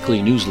free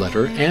weekly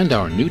newsletter and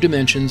our New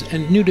Dimensions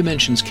and New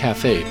Dimensions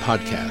Cafe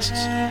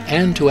podcasts,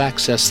 and to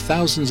access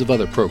thousands of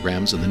other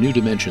programs in the New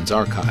Dimensions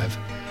archive,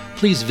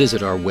 please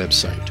visit our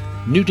website,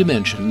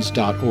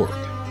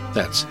 newdimensions.org.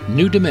 That's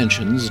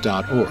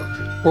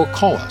newdimensions.org. Or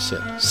call us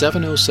at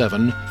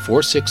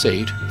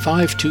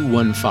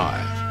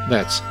 707-468-5215.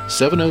 That's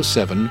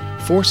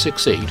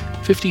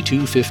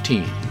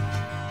 707-468-5215.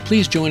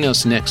 Please join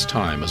us next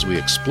time as we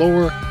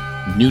explore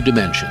New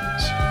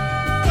Dimensions.